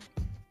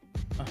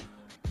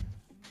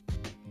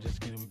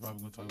 Just kidding. We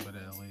probably gonna talk about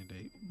that at a later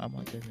date. Oh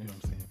my goodness. You know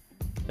what I'm saying?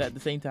 But at the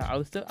same time, I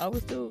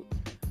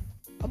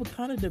would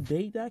kind of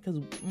debate that because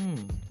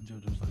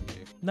JoJo's not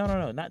gay. No,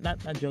 not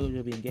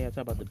JoJo being gay. I'm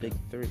talking about the big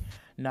three.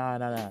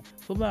 Nah.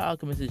 Full Metal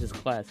Alchemist is just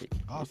classic.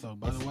 Also,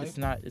 by the way, it's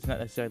not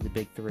necessarily the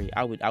big three.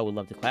 I would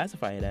love to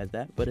classify it as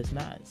that, but it's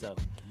not. So.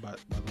 By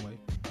the way,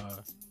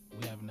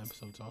 we have an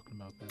episode talking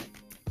about that.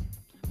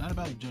 Not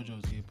about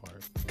JoJo's gay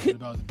part, but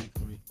about the big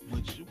three,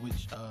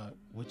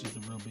 which is the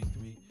real big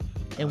three.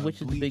 And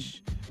which is the big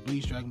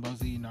Bleach, Dragon Ball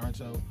Z,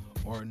 Naruto,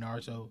 or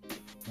Naruto,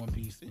 One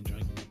Piece, and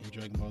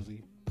Dragon Ball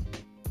Z.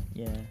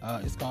 Yeah.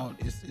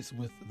 It's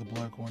with the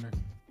Blood Corner.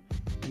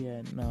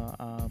 Yeah, no.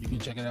 You can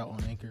check it out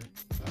on Anchor.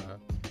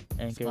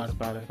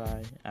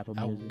 Spotify, Apple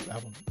Music,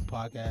 Apple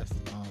Podcasts,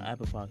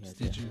 Apple Podcasts,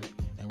 Stitcher,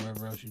 and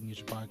wherever else you can get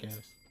your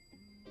podcasts.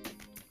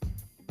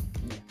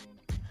 Yeah.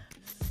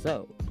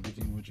 So.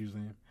 Continue what you were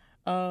saying.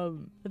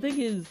 The thing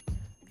is,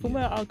 Full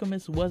Metal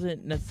Alchemist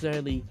wasn't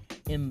necessarily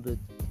in the.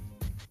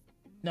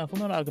 No, Full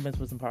Metal Alchemist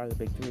wasn't part of the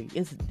big three.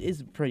 It's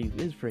pretty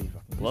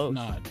fucking close.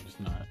 It's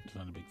not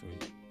a big three.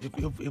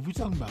 If we're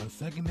talking about a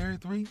secondary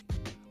three,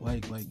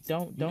 like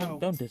don't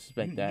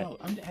disrespect that.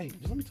 Hey,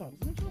 just let me talk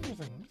for a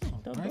second.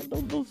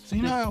 Don't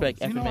disrespect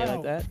FMA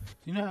like that.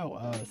 You know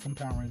how some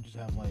Power Rangers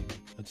have like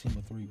a team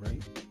of three,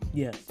 right?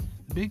 Yes.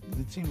 The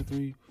team of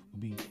three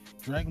would be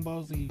Dragon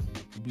Ball Z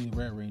would be the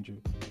Red Ranger,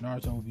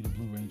 Naruto would be the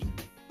Blue Ranger,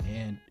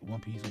 and One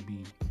Piece would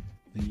be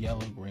the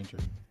Yellow Ranger.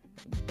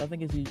 I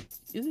think is it?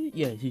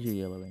 Yeah, it's usually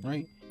Yellow Ranger.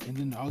 Right? And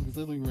then the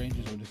auxiliary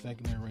rangers or the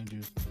secondary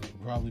rangers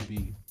would probably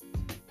be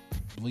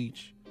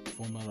Bleach,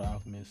 Full Metal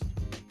Alchemist,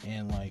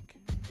 and like,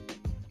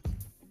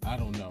 I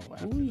don't know.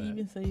 Would we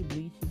even say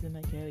Bleach is in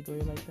that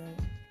category like that?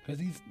 Because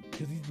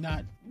he's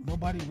not,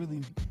 nobody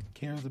really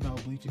cares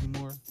about Bleach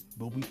anymore,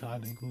 but we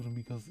kind of include him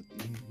because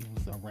he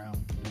was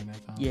around during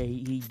that time. Yeah,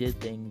 he did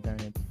things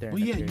during Well,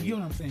 yeah, you get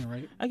what I'm saying,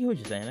 right? I get what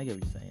you're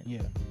saying.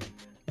 Yeah.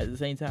 At the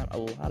same time, a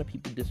lot of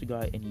people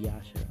disregard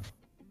Inuyasha.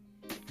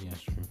 Yeah,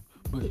 that's true.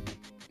 But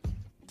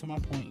to my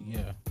point,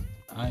 yeah,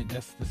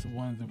 that's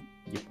one of the.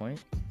 Your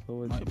point?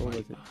 What was it? Oh, damn,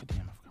 I forgot my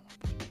point.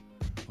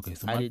 Okay,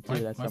 so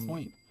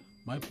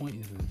my point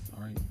is this.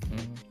 All right.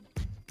 Mm-hmm.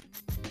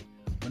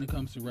 When it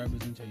comes to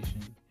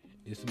representation,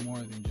 it's more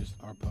than just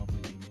our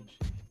public image.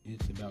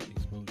 It's about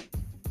exposure.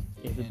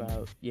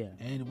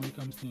 And when it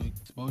comes to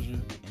exposure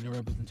and the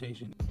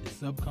representation, it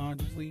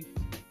subconsciously,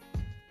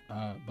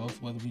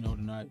 both whether we know it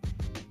or not,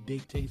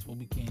 dictates what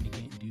we can and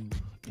can't do,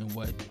 and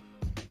what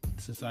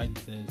society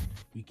says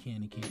we can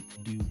and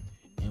can't do,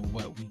 and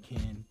what we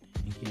can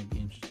you can't be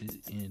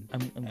interested in.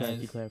 I'm glad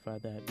you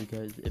clarified that,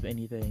 because if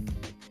anything,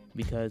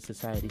 because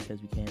society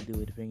says we can't do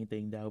it, if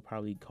anything, that will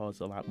probably cause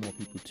a lot more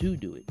people to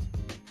do it.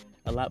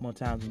 A lot more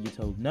times when you're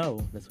told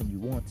no, that's when you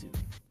want to.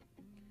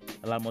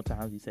 A lot more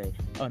times you say,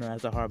 "Oh no,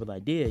 that's a horrible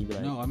idea." You be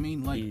like, no, I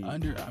mean like yeah.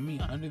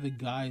 under the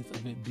guise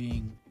of it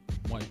being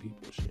white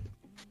people shit.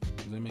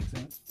 Does that make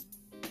sense?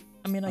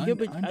 I mean, I get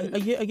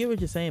what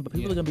you're saying, but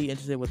people are gonna be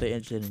interested in what they're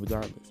interested in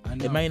regardless. I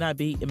know. It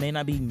may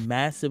not be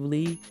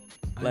massively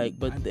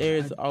but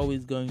there's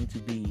always going to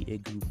be a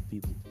group of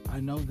people. I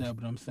know that,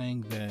 but I'm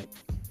saying that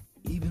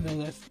even though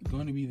that's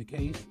going to be the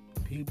case,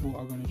 people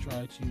are going to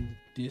try to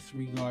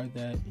disregard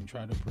that and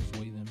try to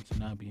persuade them to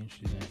not be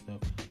interested in that stuff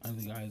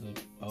under the guise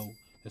of, oh,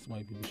 that's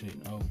white people shit.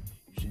 Oh,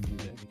 you shouldn't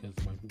do that because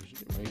it's white people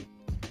shit, right?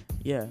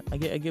 Yeah, I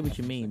get what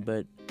you mean,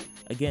 but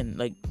again,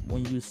 like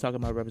when you was talking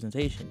about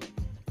representation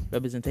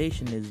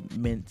is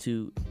meant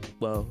to,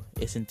 well,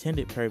 its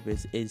intended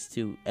purpose is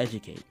to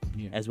educate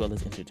as well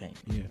as entertain.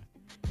 Yeah.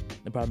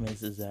 The problem is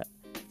that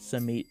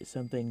some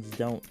things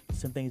don't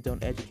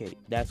educate.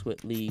 That's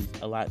what leaves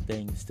a lot of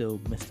things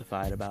still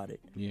mystified about it.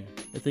 Yeah.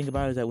 The thing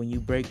about it is that when you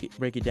break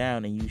it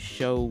down and you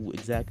show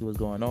exactly what's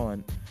going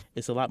on,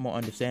 it's a lot more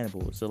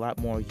understandable. It's a lot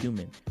more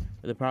human.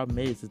 But the problem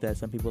is that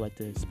some people like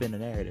to spin a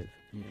narrative,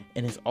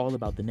 and it's all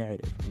about the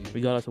narrative,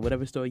 regardless of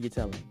whatever story you're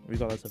telling,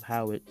 regardless of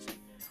how it's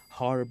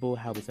horrible,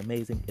 how it's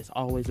amazing. It's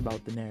always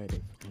about the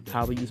narrative.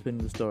 How are you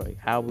spinning the story?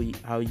 How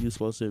are you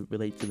supposed to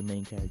relate to the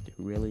main character?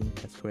 Really?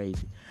 That's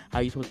crazy. How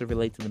are you supposed to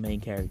relate to the main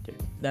character?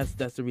 That's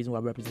the reason why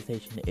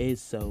representation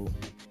is so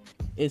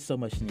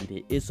much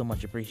needed, is so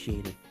much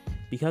appreciated,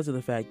 because of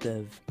the fact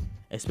of,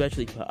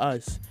 especially for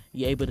us,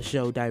 you're able to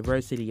show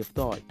diversity of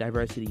thought,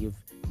 diversity of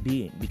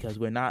being, because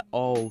we're not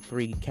all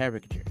three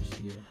caricatures.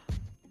 Yeah.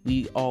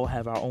 We all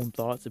have our own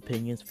thoughts,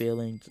 opinions,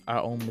 feelings,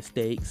 our own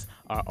mistakes,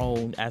 our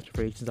own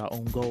aspirations, our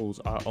own goals,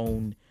 our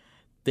own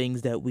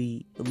things that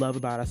we love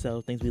about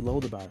ourselves, things we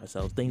loathe about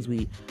ourselves, things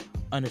we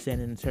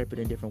understand and interpret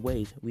in different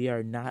ways. We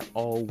are not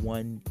all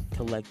one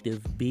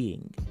collective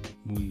being.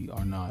 We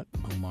are not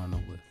a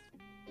monolith.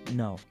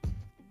 No,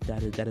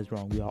 that is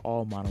wrong. We are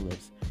all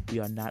monoliths. We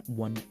are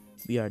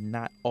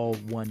not all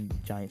one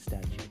giant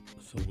statue.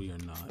 So we are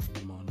not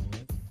a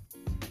monolith?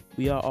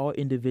 We are all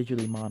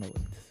individually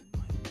monoliths.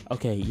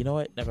 Okay, you know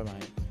what? Never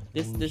mind.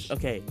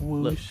 Okay,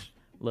 whoosh.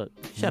 Look,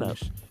 shut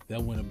whoosh. Up.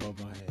 That went above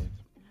my head.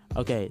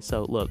 Okay,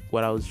 so look,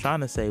 what I was trying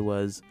to say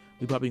was,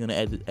 we're probably going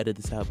to edit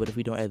this out, but if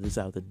we don't edit this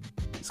out, then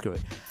screw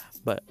it.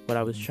 But what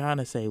I was trying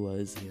to say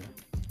was,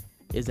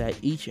 is that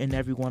each and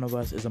every one of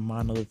us is a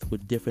monolith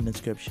with different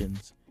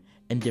inscriptions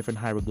and different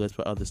hieroglyphs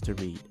for others to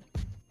read.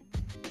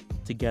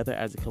 Together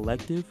as a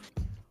collective,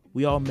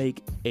 we all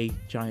make a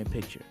giant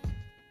picture.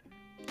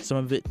 Some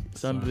of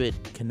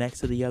it connects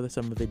to the other,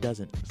 some of it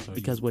doesn't.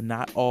 Because we're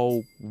not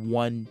all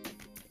one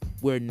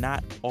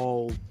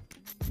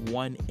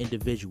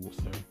individual.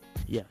 Sir,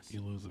 yes.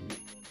 You're losing me.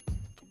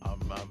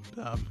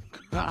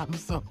 I'm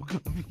so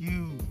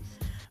confused.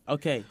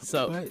 Okay,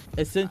 so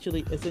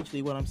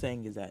essentially what I'm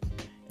saying is that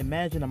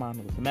imagine a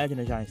monolith, imagine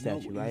a giant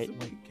statue, right?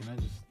 Wait, can I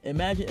just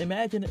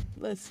imagine it?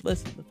 Let's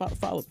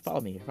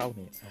follow me here.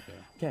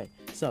 Okay,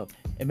 so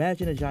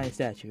imagine a giant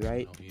statue,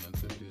 right? Oh, he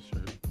unzipped his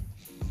shirt.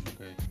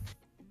 Okay.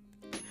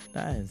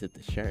 Not unzip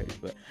the shirt,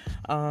 but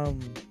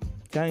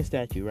giant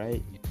statue,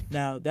 right?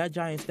 Now that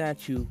giant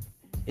statue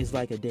is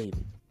like a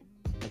David.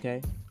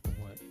 Okay?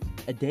 What?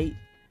 A David?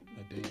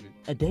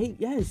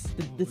 Yes,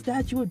 the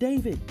statue of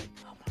David.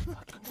 Oh my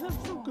fucking God.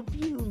 I'm so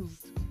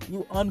confused.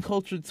 You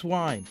uncultured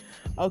swine.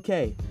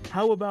 Okay,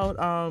 how about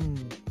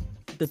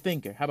the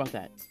thinker? How about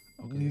that?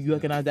 Okay, you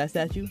recognize that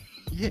statue?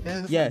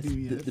 Yes. Yes. I do,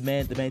 yes. The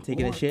man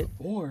taking a shit.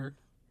 Or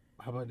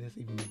how about this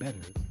even better?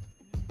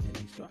 An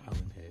Easter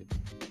Island head.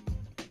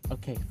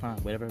 Okay, fine.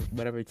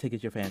 Whatever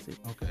tickets your fancy.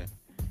 Okay.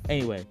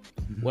 Anyway,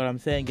 what I'm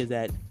saying is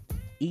that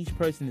each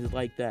person is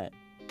like that,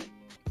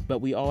 but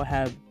we all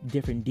have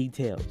different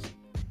details,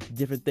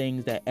 different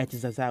things that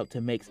etches us out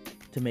to make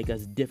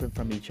us different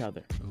from each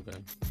other. Okay.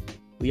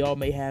 We all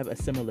may have a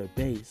similar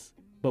base,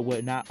 but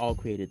we're not all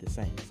created the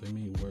same. So you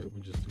mean we're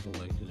just a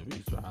collection of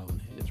Easter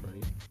Island heads,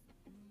 right?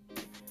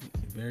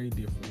 Very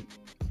different.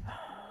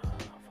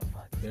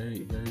 Very,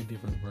 very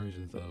different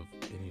versions of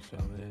an Easter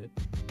Island head.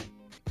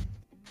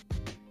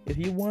 If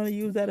you want to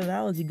use that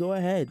analogy, go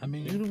ahead. I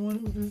mean, you're the one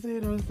who just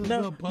said those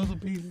little puzzle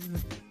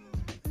pieces,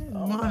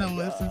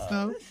 monoliths and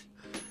stuff.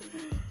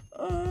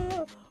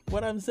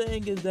 What I'm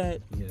saying is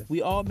that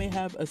we all may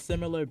have a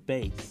similar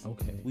base.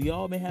 Okay. We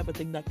all may have a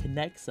thing that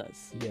connects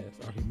us. Yes,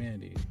 our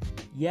humanity.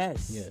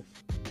 Yes. Yes.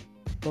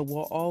 But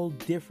we're all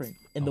different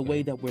in the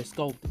way that we're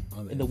sculpted,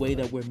 in the way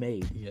that we're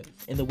made,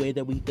 in the way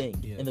that we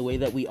think, in the way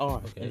that we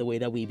are, in the way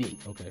that we be.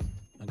 Okay,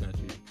 I got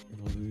you.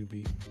 In the way we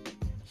be.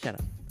 Shut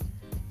up.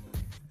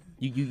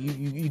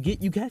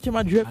 You catching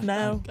my drift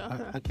now?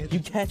 I catch you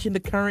catching the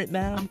current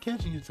now? I'm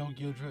catching your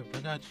Tokyo drift. I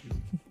got you.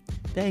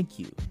 Thank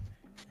you.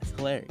 That's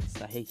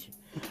hilarious. I hate you.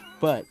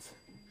 But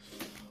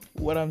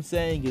what I'm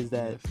saying is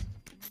that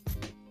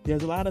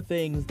there's a lot of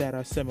things that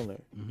are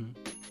similar,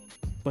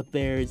 but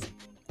there's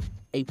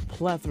a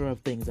plethora of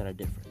things that are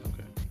different.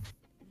 Okay.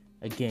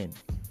 Again,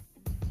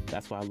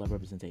 that's why I love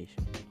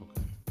representation.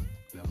 Okay.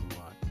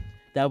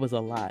 That was a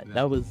lot.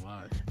 That was a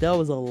lot. That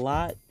was a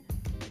lot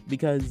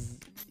because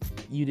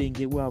you didn't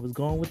get where I was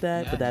going with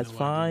that, Yeah, but that's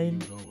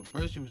fine.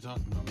 First you were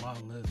talking about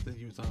my list, then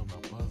you were talking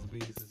about puzzle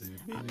pieces and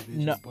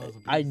individual No, puzzle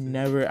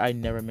pieces. I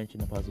never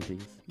mentioned a puzzle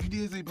piece. You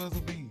did say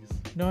puzzle piece.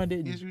 No, I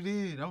didn't. Yes, you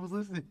did. I was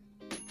listening.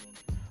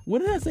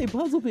 When did I say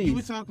puzzle piece? You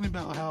were talking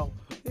about how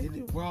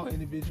we're all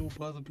individual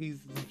puzzle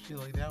pieces and shit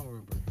like that.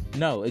 Remember?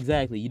 No,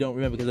 exactly. You don't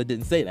remember because I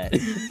didn't say that.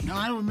 No,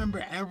 I don't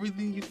remember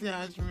everything you said.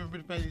 I just remember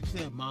the fact that you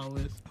said my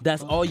list.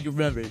 That's all you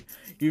remembered.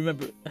 You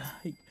remember.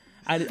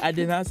 I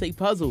did not say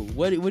puzzle.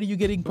 What are you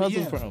getting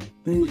puzzle from?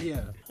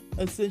 Yeah.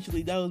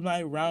 Essentially, that was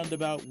my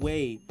roundabout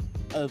way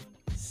of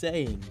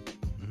saying.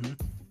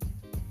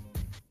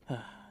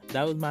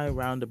 That was my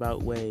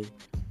roundabout way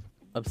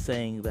of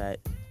saying that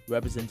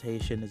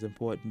representation is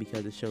important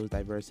because it shows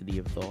diversity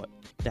of thought.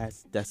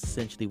 That's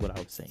essentially what I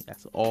was saying.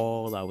 That's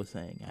all I was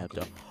saying.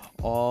 After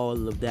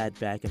all of that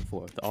back and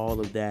forth, all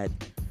of that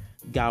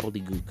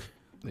gobbledygook.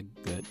 The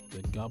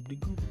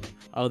gobbledygook.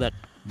 All that.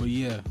 But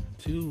yeah,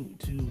 to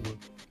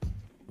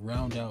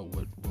round out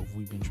what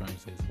we've been trying to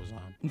say this whole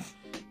time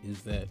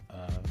is that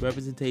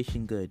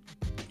representation good,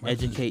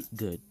 educate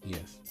good.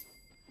 Yes,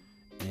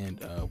 and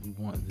we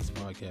want this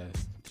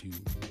podcast to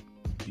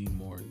be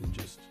more than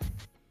just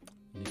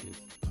niggas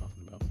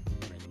talking about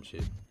random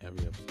shit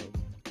every episode.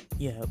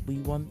 Yeah, we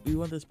want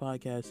this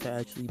podcast to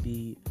actually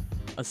be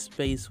a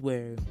space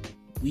where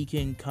we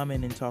can come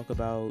in and talk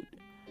about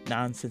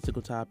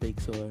nonsensical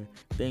topics or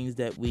things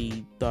that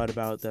we thought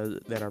about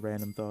that are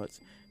random thoughts,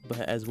 but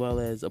as well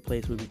as a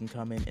place where we can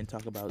come in and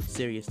talk about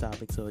serious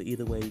topics, or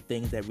either way,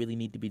 things that really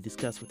need to be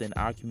discussed within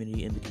our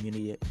community and the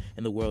community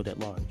and the world at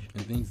large.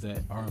 And things that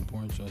are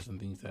important to us and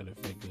things that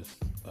affect us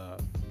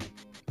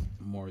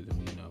more than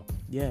we know.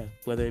 Yeah,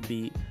 whether it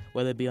be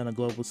on a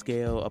global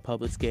scale, a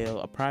public scale,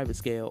 a private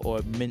scale,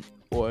 or in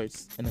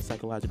a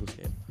psychological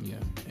scale. Yeah,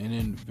 and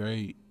in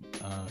very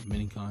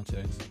many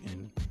contexts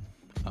and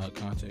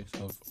context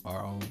of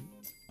our own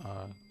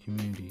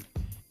community,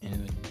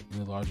 and in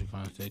the larger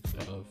context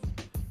of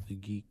the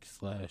geek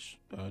 /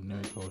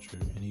 nerd culture,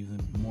 and even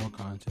more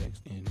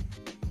context in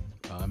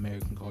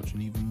American culture,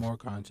 and even more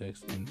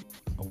context in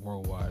a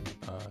worldwide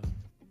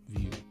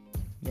view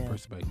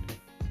perspective.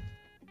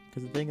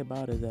 Because the thing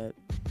about it is that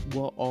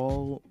we're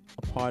all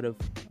a part of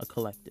a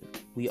collective.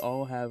 We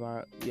all have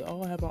our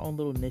own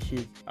little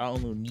niches, our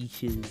own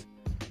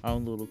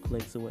little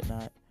cliques or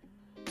whatnot.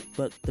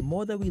 But the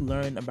more that we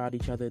learn about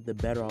each other, the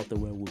better off the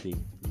world will be.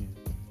 Yeah.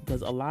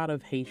 Because a lot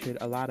of hatred,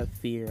 a lot of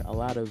fear, a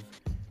lot of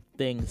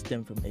things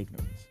stem from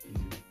ignorance.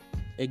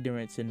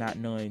 Ignorance and not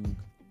knowing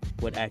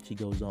what actually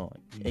goes on.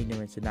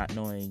 Ignorance and not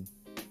knowing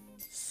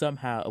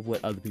somehow of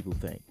what other people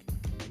think.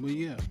 But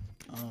yeah,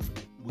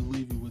 we'll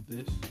leave you with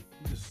this.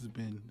 This has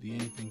been the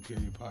Anything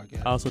Period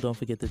podcast. Also, don't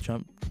forget the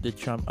Trump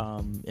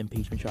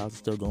impeachment trials are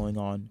still going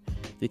on.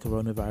 The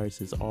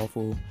coronavirus is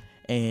awful,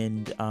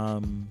 and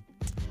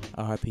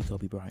R.I.P.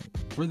 Kobe Bryant.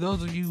 For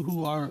those of you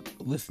who are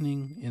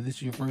listening, and this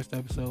is your first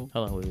episode,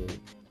 hold on, wait.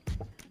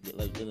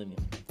 Let me.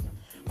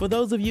 For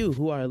those of you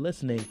who are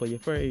listening for your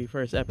very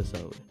first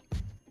episode,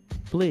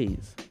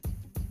 please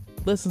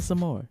listen some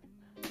more.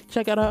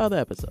 Check out our other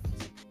episodes.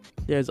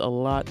 There's a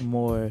lot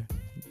more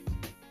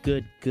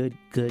good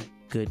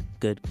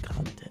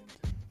content.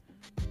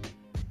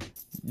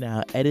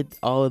 Now edit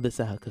all of this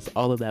out because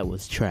all of that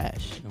was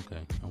trash. Okay,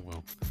 I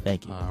will.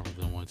 Thank you. I really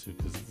don't want to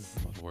because this is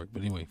a lot of work.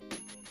 But anyway,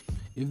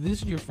 if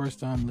this is your first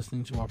time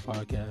listening to our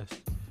podcast,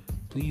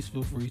 please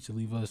feel free to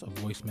leave us a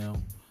voicemail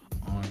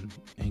on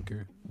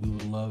Anchor. We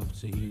would love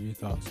to hear your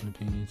thoughts and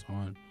opinions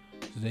on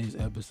today's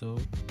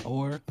episode,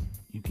 or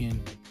you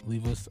can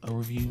leave us a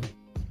review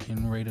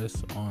and rate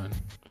us on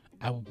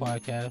Apple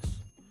Podcasts,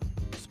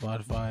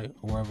 Spotify,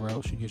 or wherever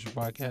else you get your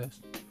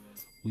podcast.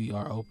 We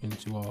are open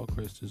to all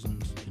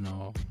criticisms and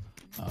all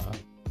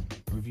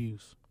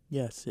reviews.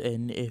 Yes,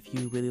 and if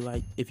you really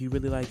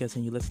like us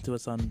and you listen to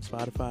us on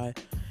Spotify,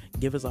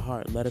 give us a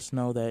heart. Let us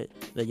know that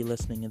you're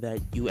listening and that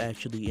you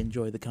actually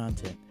enjoy the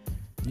content.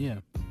 Yeah.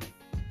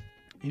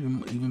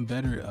 Even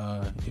better,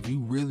 if you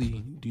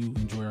really do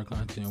enjoy our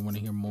content and want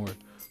to hear more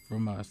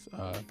from us,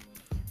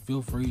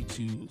 feel free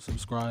to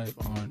subscribe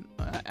on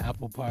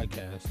Apple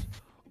Podcasts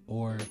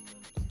or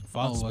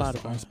follow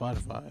us on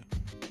Spotify.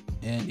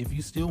 And if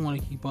you still want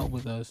to keep up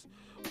with us,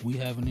 we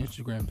have an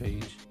Instagram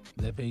page.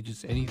 That page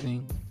is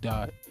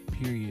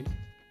anything.period.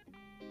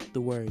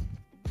 The word.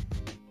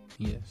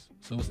 Yes.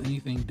 So it's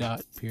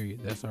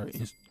anything.period. That's our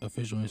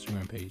official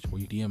Instagram page where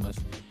you DM us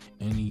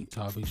any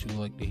topics you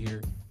would like to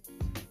hear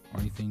or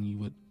anything you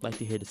would like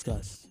to hear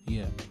discussed.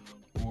 Yeah.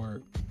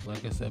 Or,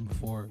 like I said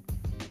before,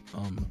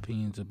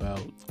 opinions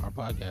about our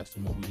podcast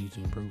and what we need to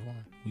improve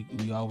on.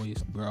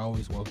 We're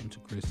always welcome to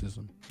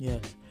criticism.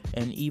 Yes,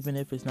 and even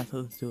if it's not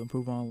something to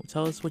improve on,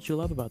 tell us what you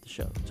love about the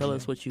show. Tell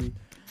us what you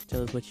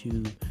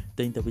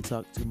think that we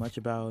talk too much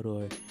about,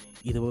 or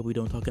either way we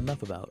don't talk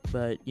enough about.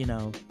 But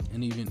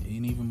and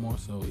even more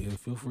so,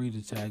 feel free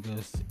to tag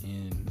us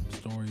in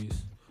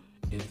stories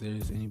if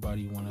there's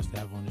anybody you want us to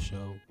have on the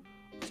show.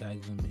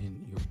 tag them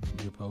in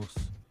your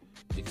posts,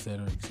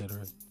 etc.,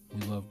 etc.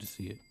 We love to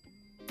see it.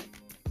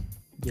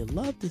 You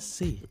love to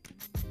see it.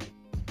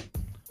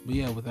 But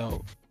yeah,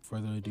 without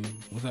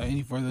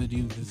any further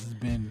ado, this has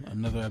been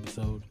another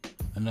episode,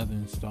 another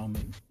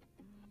installment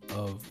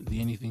of the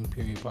Anything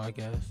Period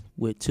podcast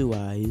with 2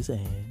 Eyes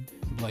and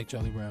Black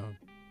Charlie Brown.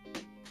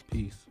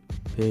 Peace.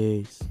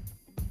 Peace.